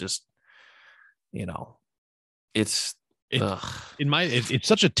thing is just, it's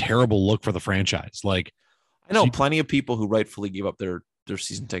such a terrible look for the franchise. Like, I know plenty of people who rightfully gave up their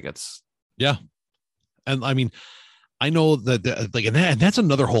season tickets. Yeah. And I mean, I know that and that's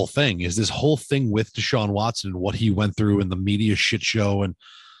another whole thing is this whole thing with Deshaun Watson and what he went through and the media shit show and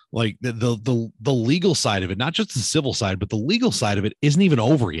like the legal side of it, not just the civil side, but the legal side of it isn't even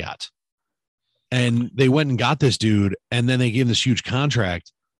over yet. And they went and got this dude, and then they gave him this huge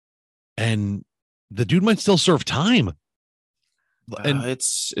contract, and the dude might still serve time. And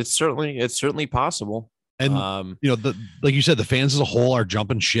it's certainly possible. And like you said, the fans as a whole are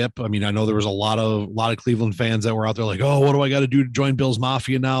jumping ship. I mean, I know there was a lot of Cleveland fans that were out there like, oh, what do I got to do to join Bills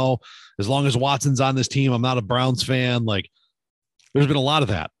Mafia now? As long as Watson's on this team, I'm not a Browns fan. Like, there's been a lot of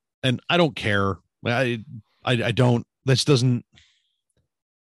that, and I don't care. I don't. This doesn't.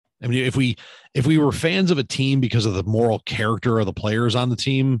 I mean, if we were fans of a team because of the moral character of the players on the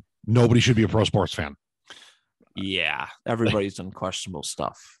team, nobody should be a pro sports fan. Yeah, everybody's done questionable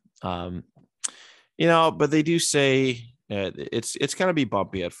stuff. But they do say it's going to be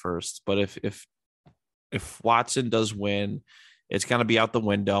bumpy at first. But if Watson does win, it's going to be out the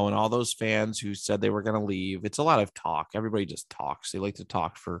window. And all those fans who said they were going to leave, it's a lot of talk. Everybody just talks. They like to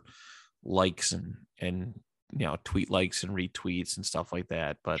talk for likes and tweet likes and retweets and stuff like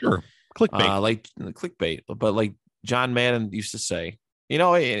that. But sure, clickbait, clickbait. But like John Madden used to say,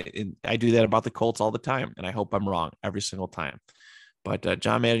 I do that about the Colts all the time, and I hope I'm wrong every single time. But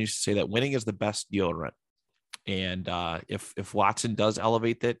John Madden used to say that winning is the best deodorant. And if Watson does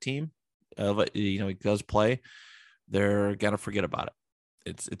elevate that team, he does play, they're gonna forget about it.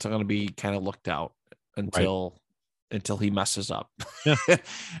 It's going to be kind of looked out until he messes up.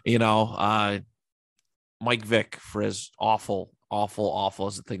 Yeah. Mike Vick, for his awful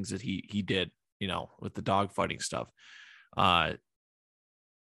as the things that he did, with the dog fighting stuff.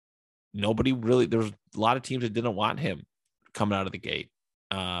 Nobody really, there's a lot of teams that didn't want him coming out of the gate.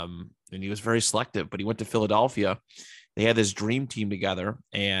 And he was very selective, but he went to Philadelphia. They had this dream team together,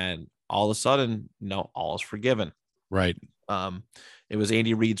 and all of a sudden, all is forgiven. Right. It was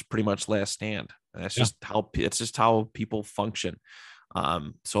Andy Reid's pretty much last stand. And that's just how people function.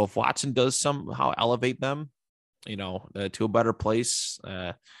 So if Watson does somehow elevate them, to a better place,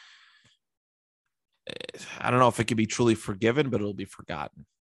 I don't know if it could be truly forgiven, but it'll be forgotten.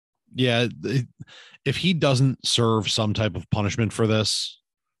 Yeah. If he doesn't serve some type of punishment for this,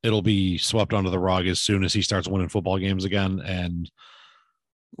 it'll be swept under the rug as soon as he starts winning football games again. And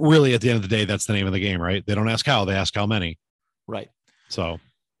really, at the end of the day, that's the name of the game, right? They don't ask how, they ask how many. Right. So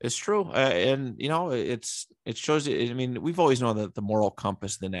it's true. And, it shows, I mean, we've always known that the moral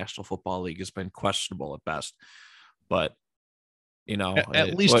compass of the National Football League has been questionable at best, but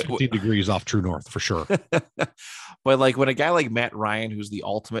at least 15 degrees off true north for sure. But like when a guy like Matt Ryan, who's the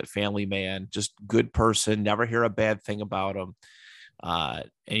ultimate family man, just good person, never hear a bad thing about him, and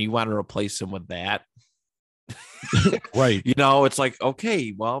you want to replace him with that, right? It's like,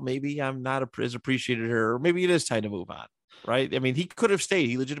 okay, well, maybe I'm not as appreciated here, or maybe it is time to move on, right? I mean, he could have stayed.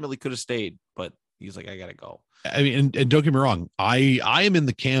 He legitimately could have stayed, but he's like, I gotta go. I mean, and don't get me wrong, I am in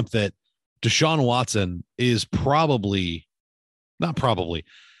the camp that Deshaun Watson is not probably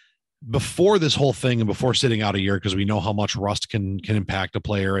before this whole thing and before sitting out a year, because we know how much rust can impact a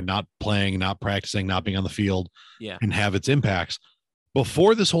player, and not playing, not practicing, not being on the field can have its impacts.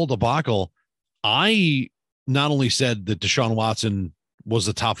 Before this whole debacle, I not only said that Deshaun Watson was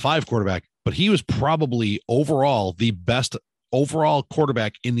the top 5 quarterback, but he was probably overall the best overall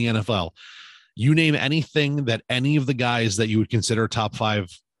quarterback in the NFL. You name anything that any of the guys that you would consider top 5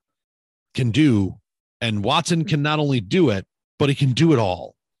 can do, and Watson can not only do it, but he can do it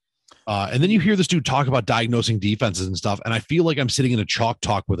all. And then you hear this dude talk about diagnosing defenses and stuff, and I feel like I'm sitting in a chalk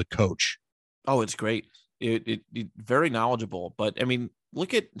talk with a coach. Oh, it's great. It very knowledgeable. But I mean,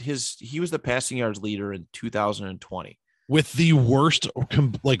 look at he was the passing yards leader in 2020 with the worst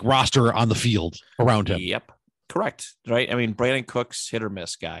roster on the field around him. Yep. Correct. Right. I mean, Brandon Cooks, hit or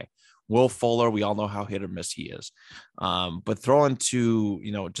miss guy. Will Fuller, we all know how hit or miss he is. But throwing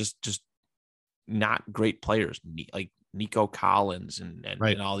to, just not great players like Nico Collins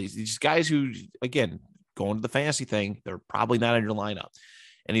and all these guys who, again, going to the fantasy thing, they're probably not in your lineup,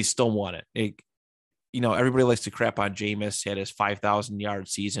 and he still won it. Everybody likes to crap on Jameis. He had his 5,000 yard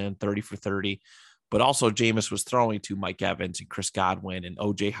season, 30 for 30, but also Jameis was throwing to Mike Evans and Chris Godwin and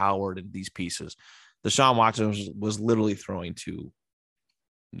OJ Howard and these pieces. Deshaun Watson was literally throwing to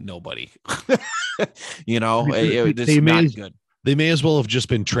nobody. It's not good. They may as well have just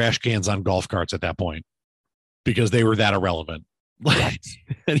been trash cans on golf carts at that point, because they were that irrelevant.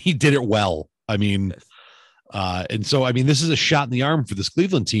 And he did it well. I mean, and so, I mean, this is a shot in the arm for this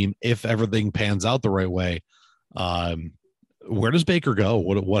Cleveland team if everything pans out the right way. Where does Baker go?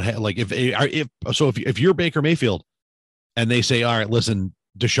 If you're Baker Mayfield and they say, all right, listen,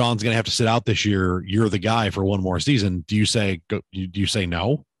 Deshaun's going to have to sit out this year, you're the guy for one more season, do you say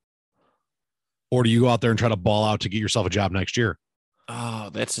no? Or do you go out there and try to ball out to get yourself a job next year? Oh,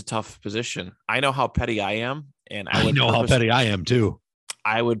 that's a tough position. I know how petty I am, and I know how petty I am too.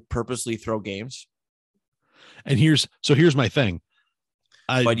 I would purposely throw games. And here's my thing.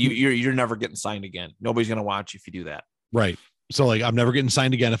 But you're never getting signed again. Nobody's going to watch you if you do that. Right. So I'm never getting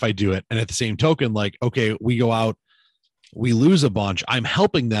signed again if I do it. And at the same token, okay, we go out, we lose a bunch. I'm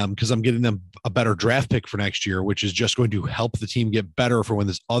helping them because I'm getting them a better draft pick for next year, which is just going to help the team get better for when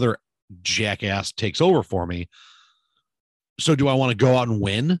this other jackass takes over for me. So do I want to go out and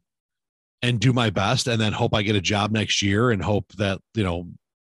win and do my best and then hope I get a job next year and hope that,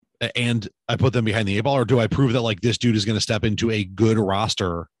 and I put them behind the 8 ball, or do I prove that this dude is going to step into a good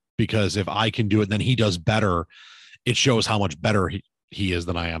roster, because if I can do it, then he does better. It shows how much better he is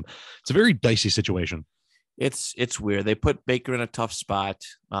than I am. It's a very dicey situation. It's weird. They put Baker in a tough spot.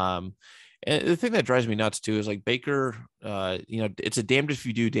 And the thing that drives me nuts too is Baker, it's a damned if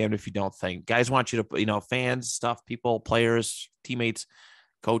you do, damned if you don't thing. Guys want you to, fans, stuff, people, players, teammates,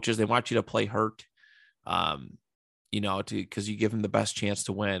 coaches, they want you to play hurt, because you give them the best chance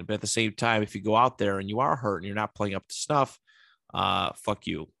to win. But at the same time, if you go out there and you are hurt and you're not playing up to snuff, fuck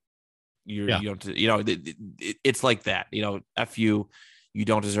you. It's like that, F you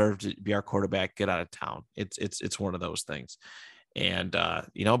don't deserve to be our quarterback, get out of town. It's one of those things. And,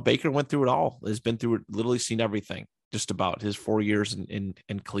 Baker went through it all, has been through it, literally seen everything, just about his 4 years in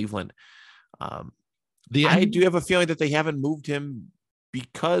Cleveland. I do have a feeling that they haven't moved him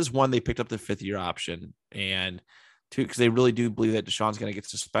because, one, they picked up the 5th-year option, and two, because they really do believe that Deshaun's going to get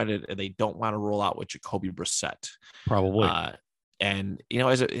suspended and they don't want to roll out with Jacoby Brissett. Probably. And,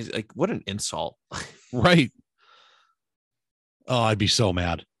 what an insult. Right. Oh, I'd be so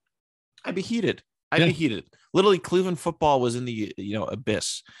mad. I'd be heated. I'd Yeah. be heated. Literally, Cleveland football was in the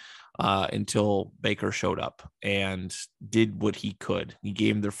abyss until Baker showed up and did what he could. He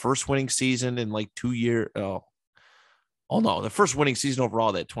gave them their first winning season in like 2 years. Oh no, the first winning season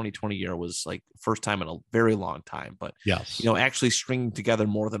overall that 2020 year was like first time in a very long time. But Yes. actually stringing together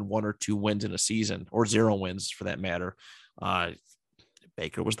more than 1 or 2 wins in a season, or 0 wins for that matter.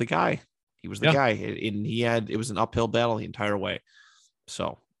 Baker was the guy. He was the Yeah. guy, and it was an uphill battle the entire way.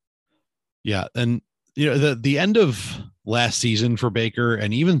 So Yeah. And the end of last season for Baker,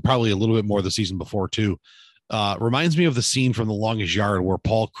 and even probably a little bit more the season before too, reminds me of the scene from The Longest Yard where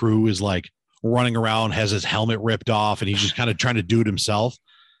Paul Crewe is like running around, has his helmet ripped off, and he's just kind of trying to do it himself.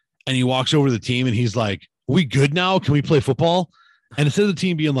 And he walks over to the team and he's like, "We good now? Can we play football?" And instead of the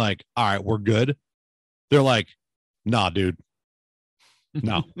team being like, "All right, we're good," they're like, "Nah, dude,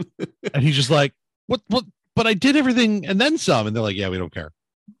 no." And he's just like, "What? But I did everything and then some." And they're like, "Yeah, we don't care."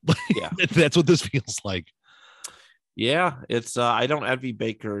 yeah. That's what this feels like. Yeah, it's I don't envy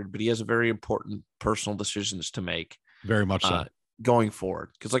Baker, but he has a very important personal decisions to make Very much so. Going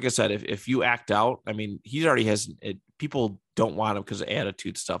forward. Because like I said, if you act out, I mean, he already has it, people don't want him because of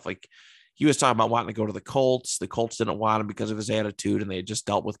attitude stuff. Like he was talking about wanting to go to the Colts. The Colts didn't want him because of his attitude, and they had just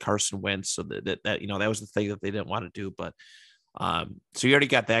dealt with Carson Wentz. So that that was the thing that they didn't want to do. But so you already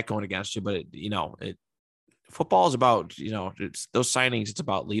got that going against you. But football is about, it's those signings. It's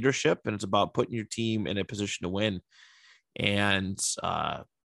about leadership, and it's about putting your team in a position to win. And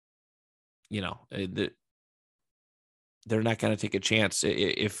they're not going to take a chance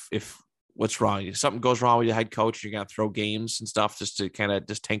if what's wrong, if something goes wrong with your head coach, you're going to throw games and stuff just to kind of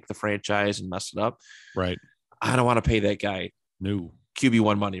just tank the franchise and mess it up. Right. I don't want to pay that guy no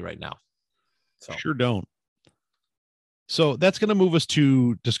QB1 money right now. So sure don't. So that's going to move us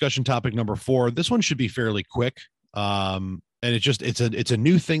to discussion topic number 4. This one should be fairly quick. And it's a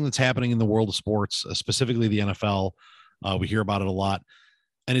new thing that's happening in the world of sports, specifically the NFL. We hear about it a lot,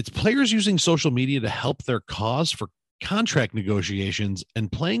 and it's players using social media to help their cause for contract negotiations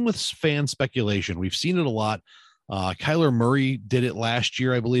and playing with fan speculation. We've seen it a lot. Kyler Murray did it last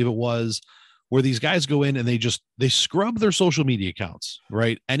year, I believe it was, where these guys go in and they scrub their social media accounts,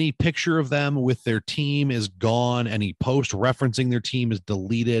 right? Any picture of them with their team is gone. Any post referencing their team is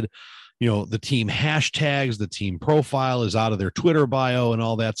deleted. The team hashtags, the team profile is out of their Twitter bio and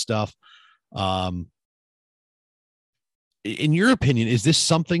all that stuff. In your opinion, is this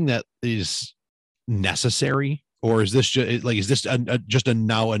something that is necessary, or is this just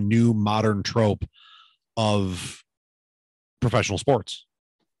now a new modern trope of professional sports?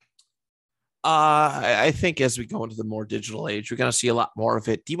 I think as we go into the more digital age, we're going to see a lot more of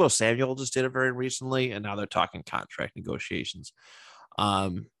it. Deebo Samuel just did it very recently, and now they're talking contract negotiations.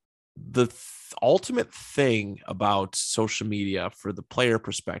 The ultimate thing about social media for the player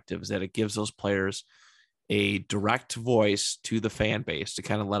perspective is that it gives those players a direct voice to the fan base to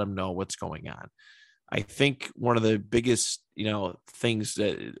kind of let them know what's going on. I think one of the biggest,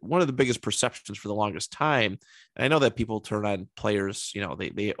 one of the biggest perceptions for the longest time, and I know that people turn on players,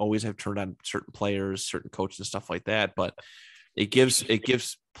 they always have turned on certain players, certain coaches and stuff like that, but it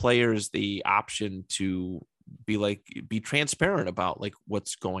gives players the option to be transparent about like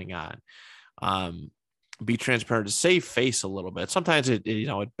what's going on. Be transparent, to save face a little bit. Sometimes it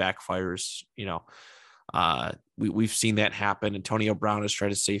backfires, we've seen that happen. Antonio Brown has tried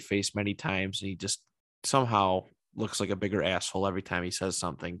to save face many times, and he just somehow looks like a bigger asshole every time he says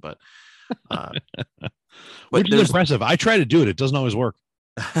something. But which is impressive. I try to do it. It doesn't always work.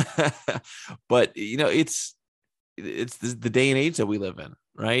 But it's the day and age that we live in,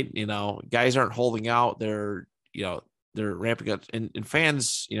 right? Guys aren't holding out. They're ramping up, and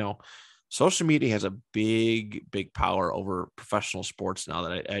fans, social media has a big power over professional sports now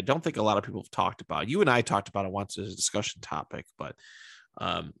that I don't think a lot of people have talked about. You and I talked about it once as a discussion topic, but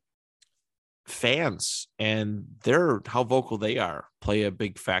fans and how vocal they are play a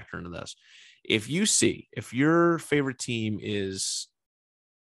big factor into this. If your favorite team is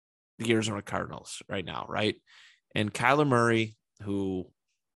the Arizona Cardinals right now, right? And Kyler Murray, who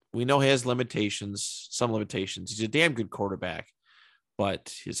we know has some limitations. He's a damn good quarterback,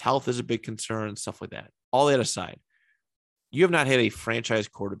 but his health is a big concern and stuff like that. All that aside, you have not had a franchise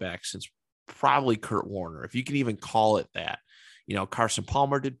quarterback since probably Kurt Warner, if you can even call it that. Carson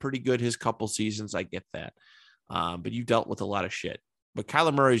Palmer did pretty good his couple seasons. I get that. But you dealt with a lot of shit. But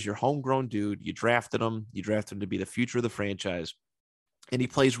Kyler Murray is your homegrown dude. You drafted him. You drafted him to be the future of the franchise. And he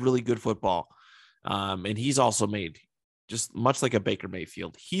plays really good football. And he's also made, just much like a Baker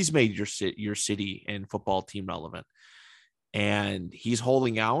Mayfield, he's made your city and football team relevant. And he's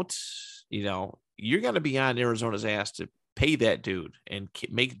holding out. You're going to be on Arizona's ass to pay that dude and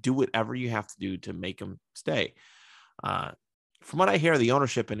do whatever you have to do to make him stay. From what I hear, the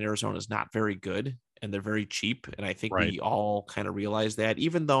ownership in Arizona is not very good, and they're very cheap. And I think we all kind of realize that,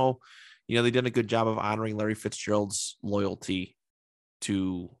 even though, they did a good job of honoring Larry Fitzgerald's loyalty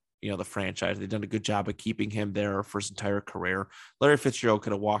to, the franchise. They've done a good job of keeping him there for his entire career. Larry Fitzgerald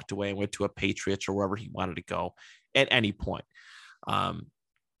could have walked away and went to a Patriots or wherever he wanted to go at any point.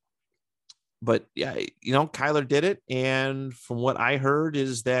 But yeah, Kyler did it. And from what I heard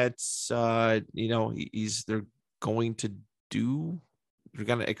is that, they're going to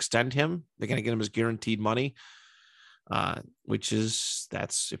extend him. They're going to get him his guaranteed money,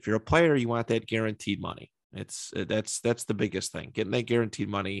 that's, if you're a player, you want that guaranteed money. That's the biggest thing. Getting that guaranteed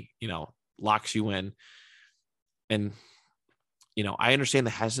money, locks you in. And, I understand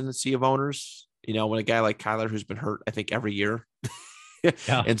the hesitancy of owners, when a guy like Kyler, who's been hurt, I think every year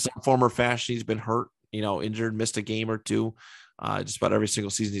in some form or fashion, he's been hurt, injured, missed a game or two, just about every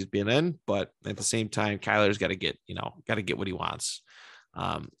single season he's been in. But at the same time, Kyler's got to get what he wants,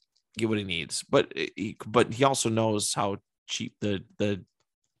 get what he needs. But he also knows how cheap the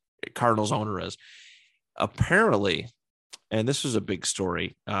Cardinals owner is. Apparently, and this was a big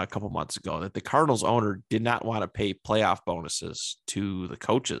story a couple months ago, that the Cardinals owner did not want to pay playoff bonuses to the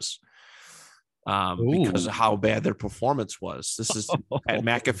coaches because of how bad their performance was. This is Pat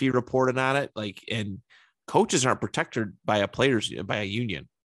McAfee reported on it. And coaches aren't protected by a union.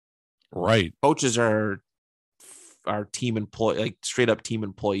 Right. Coaches are team employee, straight up team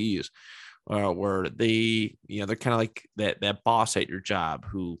employees, where they, they're kind of like that boss at your job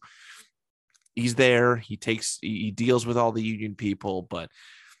who, he's there. He deals with all the union people, but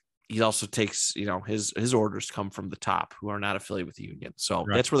he also takes, his orders come from the top, who are not affiliated with the union. So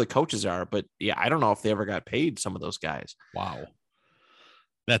that's where the coaches are. But yeah, I don't know if they ever got paid, some of those guys. Wow.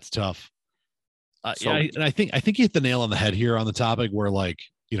 That's tough. And I think you hit the nail on the head here on the topic where, why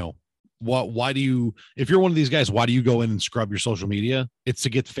do you, if you're one of these guys, why do you go in and scrub your social media? It's to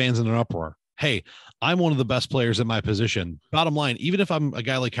get the fans in an uproar. Hey, I'm one of the best players in my position. Bottom line, even if I'm a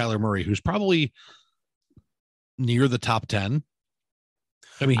guy like Kyler Murray, who's probably near the top 10.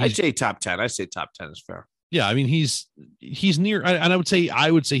 I mean, I'd say top 10. I'd say top 10 is fair. Yeah. I mean, he's near, and I would say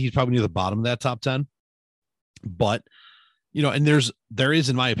he's probably near the bottom of that top 10, but and there is,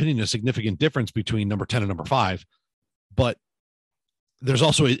 in my opinion, a significant difference between number 10 and number 5, but there's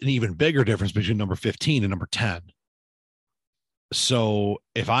also an even bigger difference between number 15 and number 10. So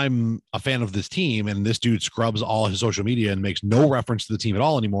if I'm a fan of this team and this dude scrubs all his social media and makes no reference to the team at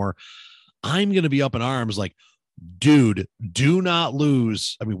all anymore, I'm going to be up in arms like, dude, do not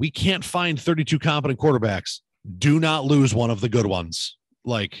lose. I mean, we can't find 32 competent quarterbacks. Do not lose one of the good ones.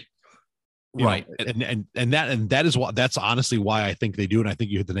 Right. And that's honestly why I think they do. And I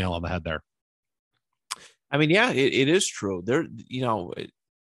think you hit the nail on the head there. I mean, yeah, it is true. This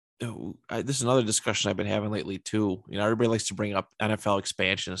is another discussion I've been having lately too. Everybody likes to bring up NFL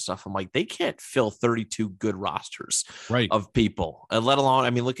expansion and stuff. I'm like, they can't fill 32 good rosters of people, let alone,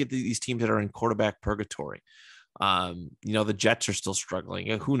 I mean, look at these teams that are in quarterback purgatory. The Jets are still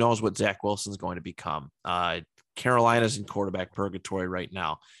struggling. Who knows what Zach Wilson's going to become? Carolina's in quarterback purgatory right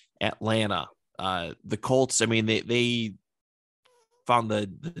now. Atlanta, the Colts. I mean, they found the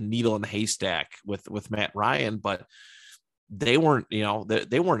needle in the haystack with Matt Ryan, but they weren't,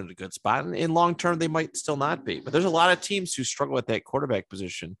 they weren't in a good spot. And in long term, they might still not be. But there's a lot of teams who struggle with that quarterback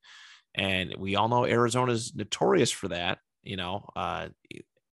position, and we all know Arizona is notorious for that. I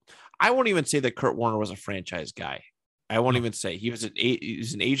won't even say that Kurt Warner was a franchise guy. I won't even say he was an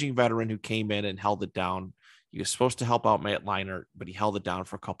aging veteran who came in and held it down. He was supposed to help out Matt Leinart, but he held it down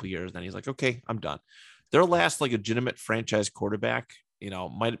for a couple of years. Then he's like, okay, I'm done. Their last legitimate franchise quarterback,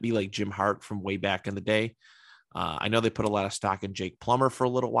 might be like Jim Hart from way back in the day. I know they put a lot of stock in Jake Plummer for a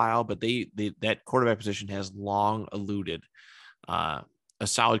little while, but that quarterback position has long eluded a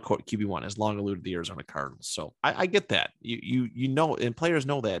solid QB1 has long eluded the Arizona Cardinals. So I get that. And players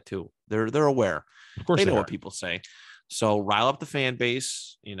know that too. They're aware. Of course they know what people say. So rile up the fan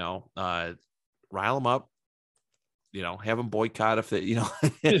base, rile them up, have them boycott if they,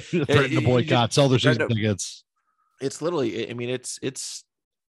 threaten to boycott, sell their season tickets. It's literally, I mean, it's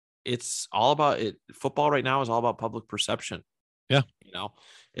all about it. Football right now is all about public perception. Yeah.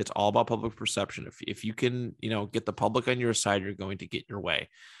 It's all about public perception. If you can, get the public on your side, you're going to get your way.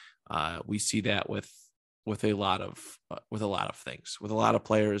 We see that with a lot of things, with a lot of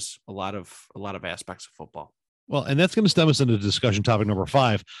players, a lot of aspects of football. Well, and that's going to stem us into discussion topic number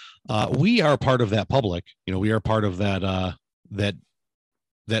 5. We are part of that public. We are part of that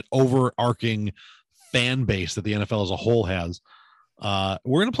that overarching fan base that the NFL as a whole has.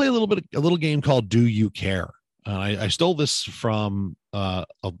 We're going to play a little game called Do You Care? I stole this from a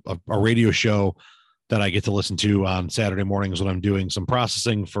radio show that I get to listen to on Saturday mornings when I'm doing some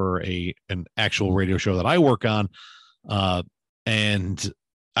processing for an actual radio show that I work on. And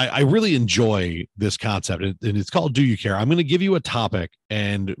I really enjoy this concept, and it's called Do You Care? I'm going to give you a topic,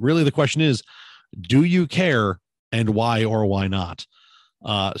 and really the question is, do you care, and why or why not?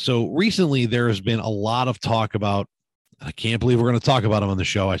 So recently there has been a lot of talk about, I can't believe we're going to talk about him on the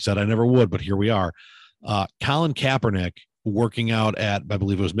show. I said I never would, but here we are. Colin Kaepernick working out at, I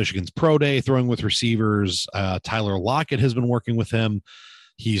believe it was Michigan's Pro Day, throwing with receivers. Tyler Lockett has been working with him.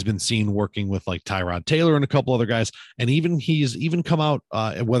 He's been seen working with like Tyrod Taylor and a couple other guys. And he's even come out,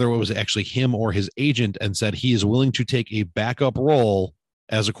 whether it was actually him or his agent, and said he is willing to take a backup role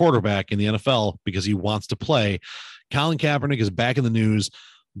as a quarterback in the NFL because he wants to play. Colin Kaepernick is back in the news,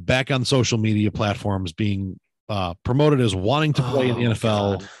 back on social media platforms, being promoted as wanting to play in the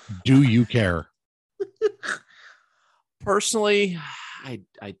NFL. God. Do you care? Personally, I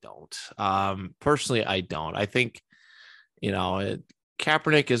don't. Personally, I don't. I think,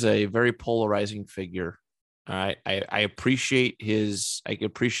 Kaepernick is a very polarizing figure. All right. I appreciate his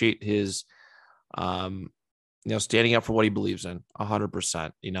standing up for what he believes in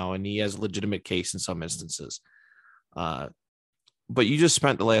 100%, and he has a legitimate case in some instances. But you just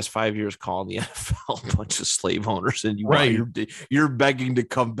spent the last 5 years calling the NFL a bunch of slave owners, and you're begging to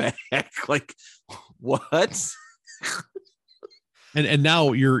come back. Like, what? And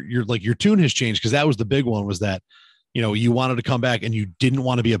now you're like, your tune has changed, because that was the big one, was that, you wanted to come back and you didn't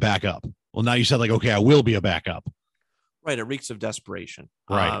want to be a backup. Well, now you said like, okay, I will be a backup. Right. It reeks of desperation.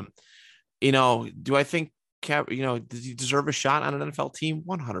 Right. Do I think does he deserve a shot on an NFL team?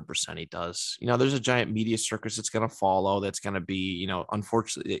 100% he does. There's a giant media circus that's going to follow. That's going to be,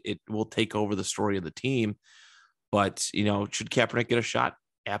 unfortunately, it will take over the story of the team. But, should Kaepernick get a shot?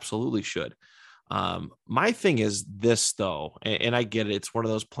 Absolutely should. My thing is this, though, and I get it. It's one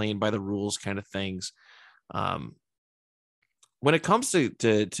of those playing by the rules kind of things. When it comes to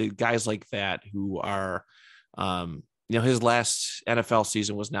guys like that who are, his last NFL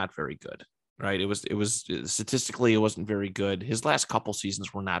season was not very good. Right. It was statistically, it wasn't very good. His last couple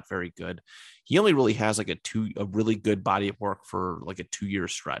seasons were not very good. He only really has like a really good body of work for like a 2-year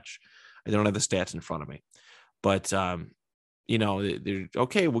stretch. I don't have the stats in front of me, but, they're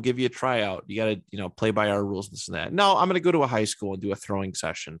okay. We'll give you a tryout. You got to, play by our rules, this and that. No, I'm going to go to a high school and do a throwing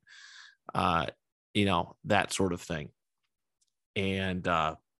session, that sort of thing. And,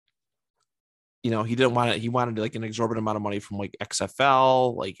 he didn't want it. He wanted like an exorbitant amount of money from like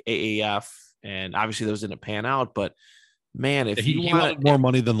XFL, like AAF. And obviously those didn't pan out, but man, if he wanted more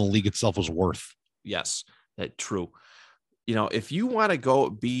money than the league itself was worth. Yes, that's true. If you want to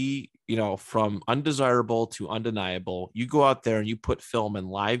go be, from undesirable to undeniable, you go out there and you put film in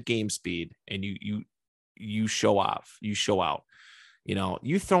live game speed, and you show off, you show out.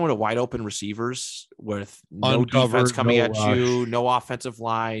 You throw into wide open receivers with no defense coming at you, no offensive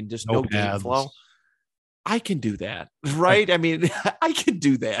line, just no game flow. I can do that, right? I mean, I can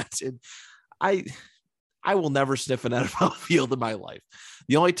do that. And I will never sniff an NFL field in my life.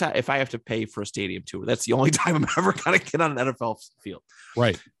 The only time, if I have to pay for a stadium tour, that's the only time I'm ever going to get on an NFL field.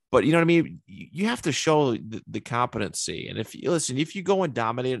 Right. But you know what I mean? You have to show the competency. And if you go and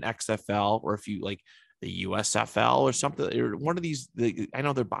dominate an XFL, or if you like the USFL or something, or one of these, I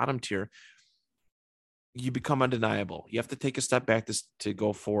know they're bottom tier, you become undeniable. You have to take a step back to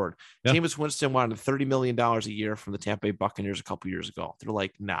go forward. Yeah. Jameis Winston wanted $30 million a year from the Tampa Bay Buccaneers a couple years ago. They're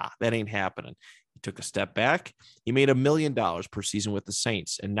like, nah, that ain't happening. He took a step back. He made $1 million per season with the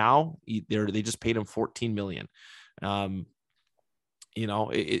Saints, and now they just paid him $14 million.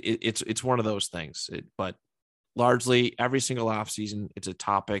 It's one of those things. But largely every single offseason, it's a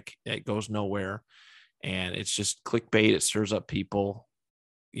topic that goes nowhere, and it's just clickbait. It stirs up people.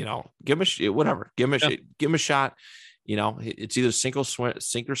 Give him a shot. It's either sink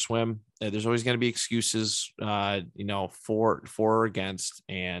or swim. There's always going to be excuses, for or against.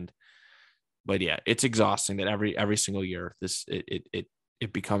 But yeah, it's exhausting that every single year it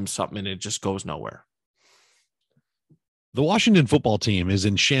becomes something and it just goes nowhere. The Washington football team is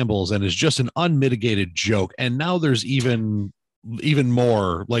in shambles and is just an unmitigated joke. And now there's even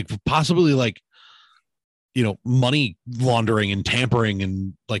more, like possibly like, money laundering and tampering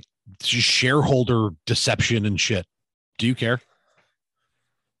and like shareholder deception and shit. Do you care?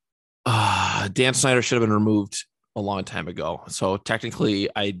 Dan Snyder should have been removed a long time ago. So technically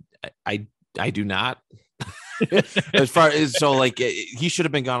I do not. As far as, so like, he should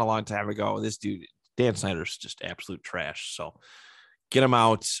have been gone a long time ago. This dude, Dan Snyder's just absolute trash. So get him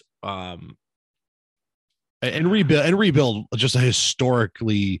out. And rebuild just a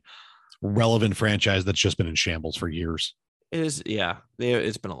historically relevant franchise that's just been in shambles for years. It is, yeah.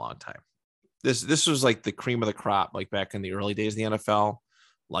 It's been a long time. This was like the cream of the crop, like back in the early days of the NFL,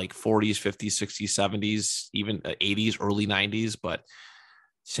 like 40s, 50s, 60s, 70s, even 80s, early 90s. But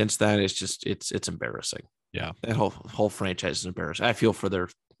since then, it's embarrassing. Yeah, that whole franchise is embarrassing. I feel for their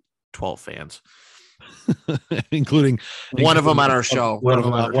 12 fans, including one of them on our show, one of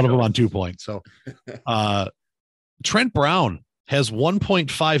them on 2 Points. So, Trent Brown has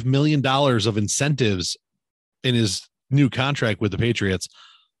 $1.5 million of incentives in his new contract with the Patriots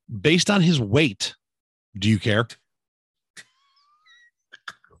based on his weight. Do you care?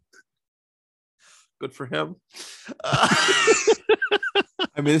 Good for him.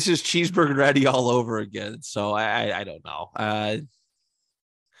 I mean, this is cheeseburger ready all over again. So I don't know.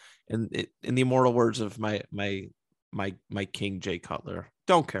 In the immortal words of my king, Jay Cutler,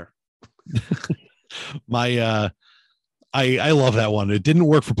 don't care. I love that one. It didn't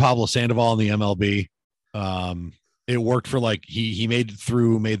work for Pablo Sandoval in the MLB. It worked for like he made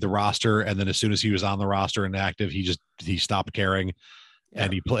the roster, and then as soon as he was on the roster and active, he stopped caring,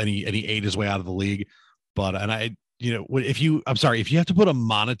 and he ate his way out of the league. But if you have to put a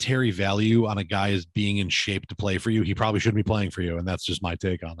monetary value on a guy as being in shape to play for you, he probably shouldn't be playing for you, and that's just my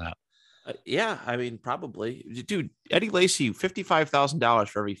take on that. Yeah, I mean, probably, dude. Eddie Lacy, $55,000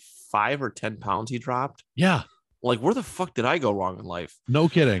 for every 5 or 10 pounds he dropped. Yeah, like where the fuck did I go wrong in life? No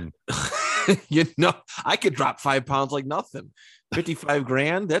kidding. I could drop 5 pounds like nothing. 55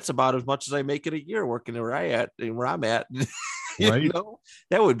 grand. That's about as much as I make in a year working where I'm at. Right?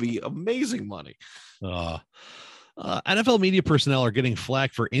 That would be amazing money. NFL media personnel are getting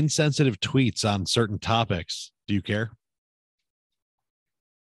flack for insensitive tweets on certain topics. Do you care?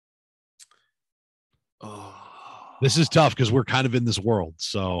 This is tough because we're kind of in this world.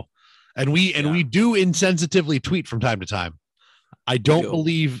 So, and we do insensitively tweet from time to time. I don't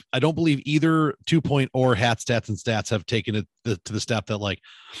believe either 2 Point or Hat Stats and Stats have taken it to the step that like,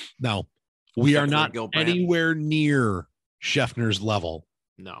 no, we are not anywhere near Schefter's level.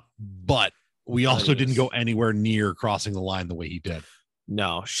 No, but we also didn't go anywhere near crossing the line the way he did.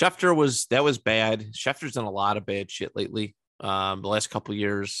 No, Schefter was bad. Schefter's done a lot of bad shit lately. The last couple of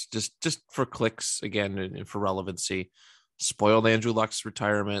years, just for clicks again and for relevancy. Spoiled Andrew Luck's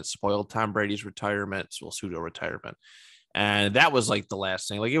retirement, spoiled Tom Brady's retirement, pseudo retirement. And that was like the last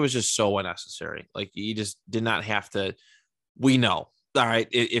thing. Like it was just so unnecessary. Like you just did not have to. We know. All right.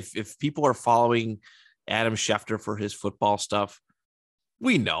 If people are following Adam Schefter for his football stuff,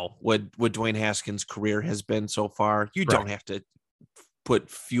 we know what Dwayne Haskins' career has been so far. You don't have to put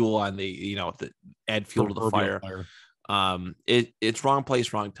fuel on add fuel to the fire. It's wrong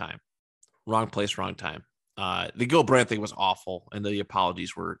place, wrong time. Wrong place, wrong time. The Gil Brandt thing was awful, and the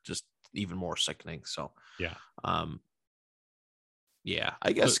apologies were just even more sickening. So yeah,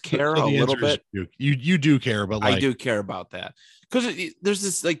 I guess care a little bit. You do care, but I do care about that because there's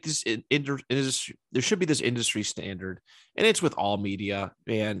this there should be this industry standard, and it's with all media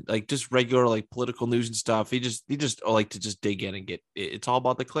and like just regular like political news and stuff. They just like to just dig in and get. It's all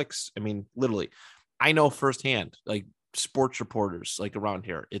about the clicks. I mean, literally, I know firsthand like sports reporters like around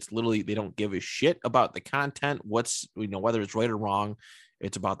here. It's literally they don't give a shit about the content. What's whether it's right or wrong.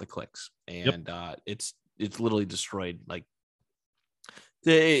 It's about the clicks, and it's literally destroyed like.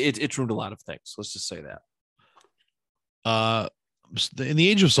 It's ruined a lot of things. Let's just say that. In the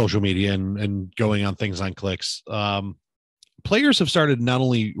age of social media and going on things on clicks, players have started not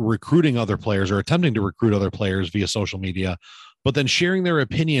only recruiting other players or attempting to recruit other players via social media, but then sharing their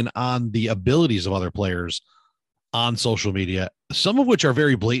opinion on the abilities of other players on social media, some of which are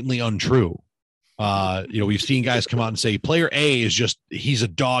very blatantly untrue. We've seen guys come out and say player A he's a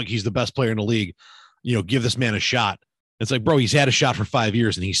dog. He's the best player in the league. Give this man a shot. It's like, bro, he's had a shot for 5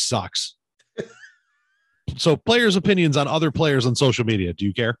 years and he sucks. So players' opinions on other players on social media. Do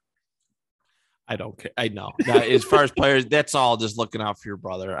you care? I don't care. I know. As far as players, that's all just looking out for your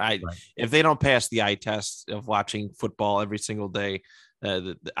brother. If they don't pass the eye test of watching football every single day,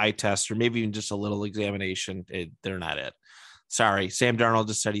 the eye test, or maybe even just a little examination, they're not it. Sorry. Sam Darnold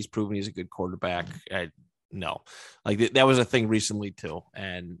just said he's proven he's a good quarterback. No. Like that was a thing recently too.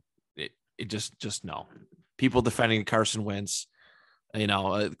 And it just no. People defending Carson Wentz,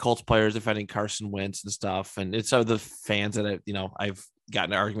 Colts players defending Carson Wentz and stuff. And it's the fans that I've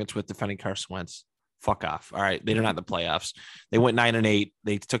gotten arguments with defending Carson Wentz. Fuck off. All right. They're not in the playoffs. They went 9-8.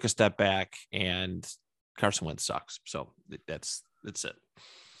 They took a step back and Carson Wentz sucks. So that's it.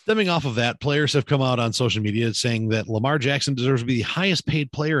 Stemming off of that, players have come out on social media saying that Lamar Jackson deserves to be the highest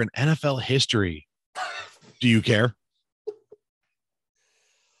paid player in NFL history. Do you care?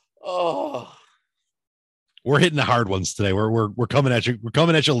 Oh, we're hitting the hard ones today. We're coming at you. We're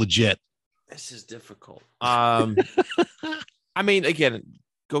coming at you legit. This is difficult. I mean, again,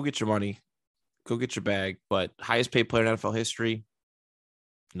 go get your money, go get your bag. But highest paid player in NFL history,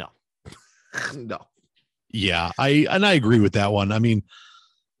 no, no. Yeah, I agree with that one. I mean,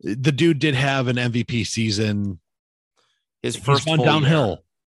 the dude did have an MVP season. His first gone full downhill. Year.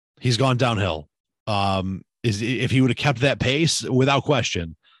 He's gone downhill. Is if he would have kept that pace, without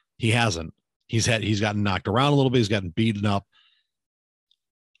question, he hasn't. He's gotten knocked around a little bit. He's gotten beaten up.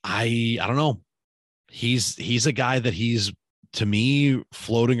 I don't know. He's a guy that he's, to me,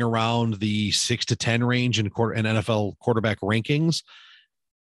 floating around the 6 to 10 range in NFL quarterback rankings.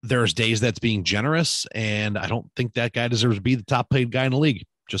 There's days that's being generous, and I don't think that guy deserves to be the top paid guy in the league.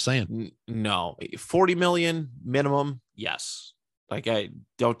 Just saying. No, 40 million minimum. Yes. Like, I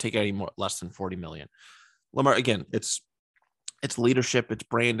don't take any more less than 40 million. Lamar, again, it's leadership, it's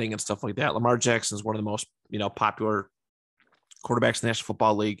branding and stuff like that. Lamar Jackson is one of the most, popular quarterbacks in the National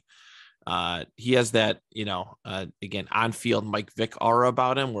Football League. He has that, again, on-field Mike Vick aura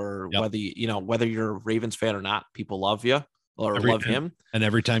about him, where whether you're a Ravens fan or not, people love you or love him. And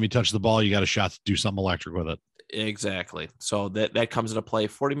every time you touch the ball, you got a shot to do something electric with it. Exactly. So that comes into play.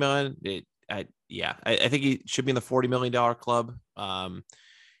 40 million. I think he should be in the $40 million club.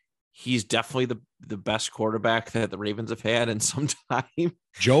 He's definitely the best quarterback that the Ravens have had in some time.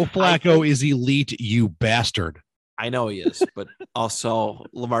 Joe Flacco is elite, you bastard. I know he is, but also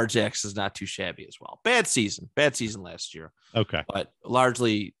Lamar Jackson is not too shabby as well. Bad season last year. Okay. But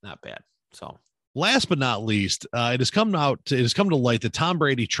largely not bad. So last but not least, it has come to light that Tom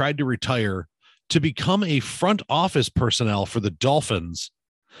Brady tried to retire to become a front office personnel for the Dolphins,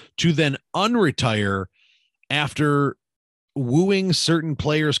 to then unretire after wooing certain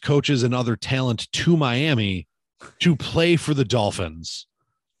players, coaches, and other talent to Miami to play for the Dolphins,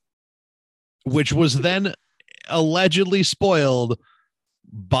 which was then allegedly spoiled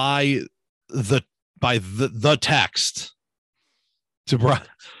by the text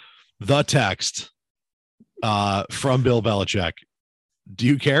from Bill Belichick. Do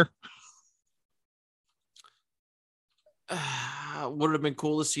you care? Would it have been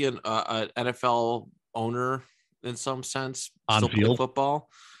cool to see an NFL owner in some sense on field football?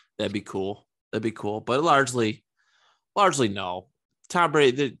 That'd be cool. But largely no. Tom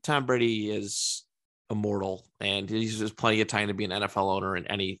Brady is immortal, and he's just plenty of time to be an NFL owner in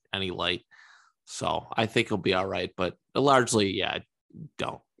any light. So I think he'll be all right. But largely, I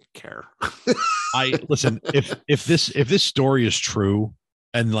don't care. I listen. If this story is true,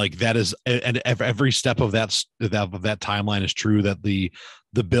 and like that is, and every step of that timeline is true, that the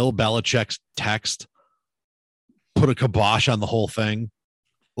Bill Belichick's text put a kibosh on the whole thing.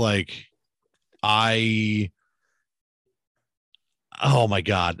 Like, oh my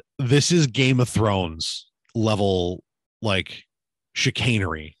God, this is Game of Thrones level, like,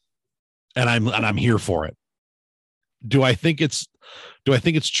 chicanery. And I'm here for it. Do I think it's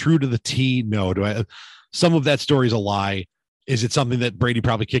true to the T? No. Some of that story is a lie. Is it something that Brady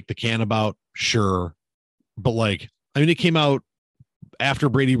probably kicked the can about? Sure. But it came out after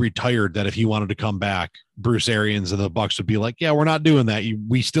Brady retired that if he wanted to come back, Bruce Arians and the Bucs would be like, yeah, we're not doing that.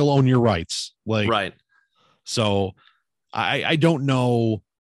 We still own your rights. Right. So I don't know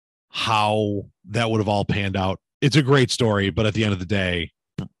how that would have all panned out. It's a great story, but at the end of the day,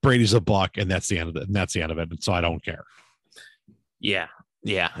 Brady's a Buck, and that's the end of it. And that's the end of it. And so I don't care. Yeah.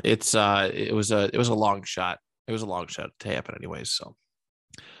 It's it was a long shot. It was a long shot to happen anyways. So,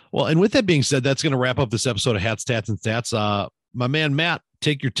 well, and with that being said, that's going to wrap up this episode of Hats, Tats, and Stats. My man, Matt,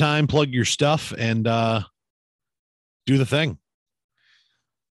 take your time, plug your stuff, and do the thing.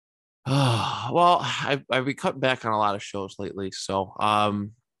 Well, I've been cutting back on a lot of shows lately. So,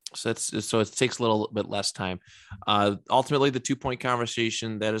 so it takes a little bit less time. Ultimately, the 2 Point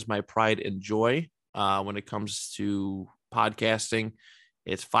Conversation, that is my pride and joy when it comes to podcasting.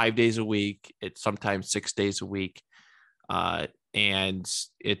 It's 5 days a week. It's sometimes 6 days a week. And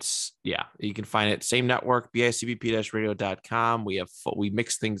it's, you can find it same network, bicbp-radio.com. We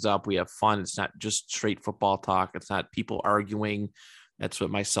mix things up. We have fun. It's not just straight football talk. It's not people arguing. That's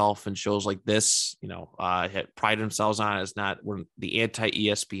what myself and shows like this, pride themselves on. Is not, we're the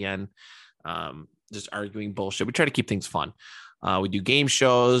anti-ESPN, just arguing bullshit. We try to keep things fun. We do game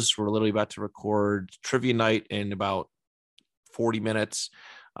shows. We're literally about to record trivia night in about 40 minutes,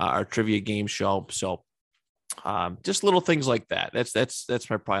 our trivia game show. So just little things like that. That's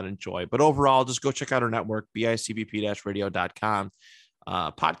my pride and joy. But overall, just go check out our network, bicbp-radio.com.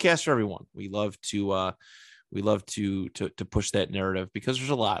 Podcast for everyone. We love to push that narrative because there's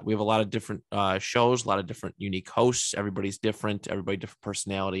a lot. We have a lot of different shows, a lot of different unique hosts. Everybody's different. Everybody different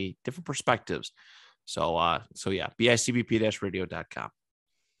personality, different perspectives. So yeah, bicbp-radio.com.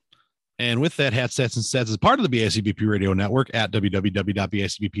 And with that, Hats, Stats, and Stats is part of the BICBP Radio Network at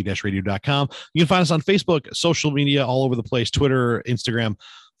www.bicbp-radio.com. You can find us on Facebook, social media all over the place, Twitter, Instagram,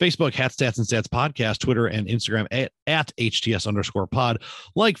 Facebook, Hats, Stats, and Stats Podcast, Twitter, and Instagram at HTS_pod.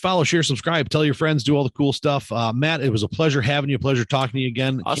 Like, follow, share, subscribe, tell your friends, do all the cool stuff. Matt, it was a pleasure having you, a pleasure talking to you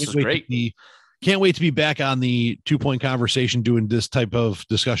again. This is great. Can't wait to be back on the 2 Point Conversation doing this type of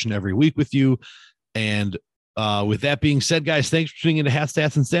discussion every week with you. And with that being said, guys, thanks for tuning into Hats,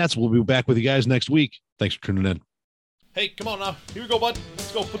 Stats, and Stats. We'll be back with you guys next week. Thanks for tuning in. Hey, come on now. Here we go, bud.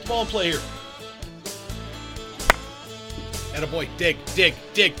 Let's go. Put the ball in play here. Attaboy. Dig.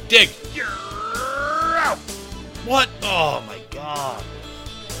 What? Oh, my God.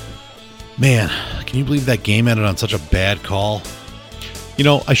 Man, can you believe that game ended on such a bad call? You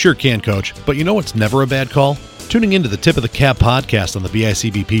know, I sure can, Coach. But you know what's never a bad call? Tuning into the Tip of the Cap podcast on the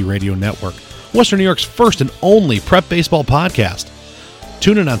BICBP Radio Network, Western New York's first and only prep baseball podcast.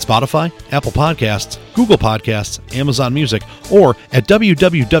 Tune in on Spotify, Apple Podcasts, Google Podcasts, Amazon Music, or at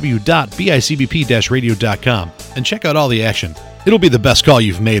www.bicbp-radio.com and check out all the action. It'll be the best call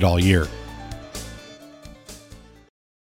you've made all year.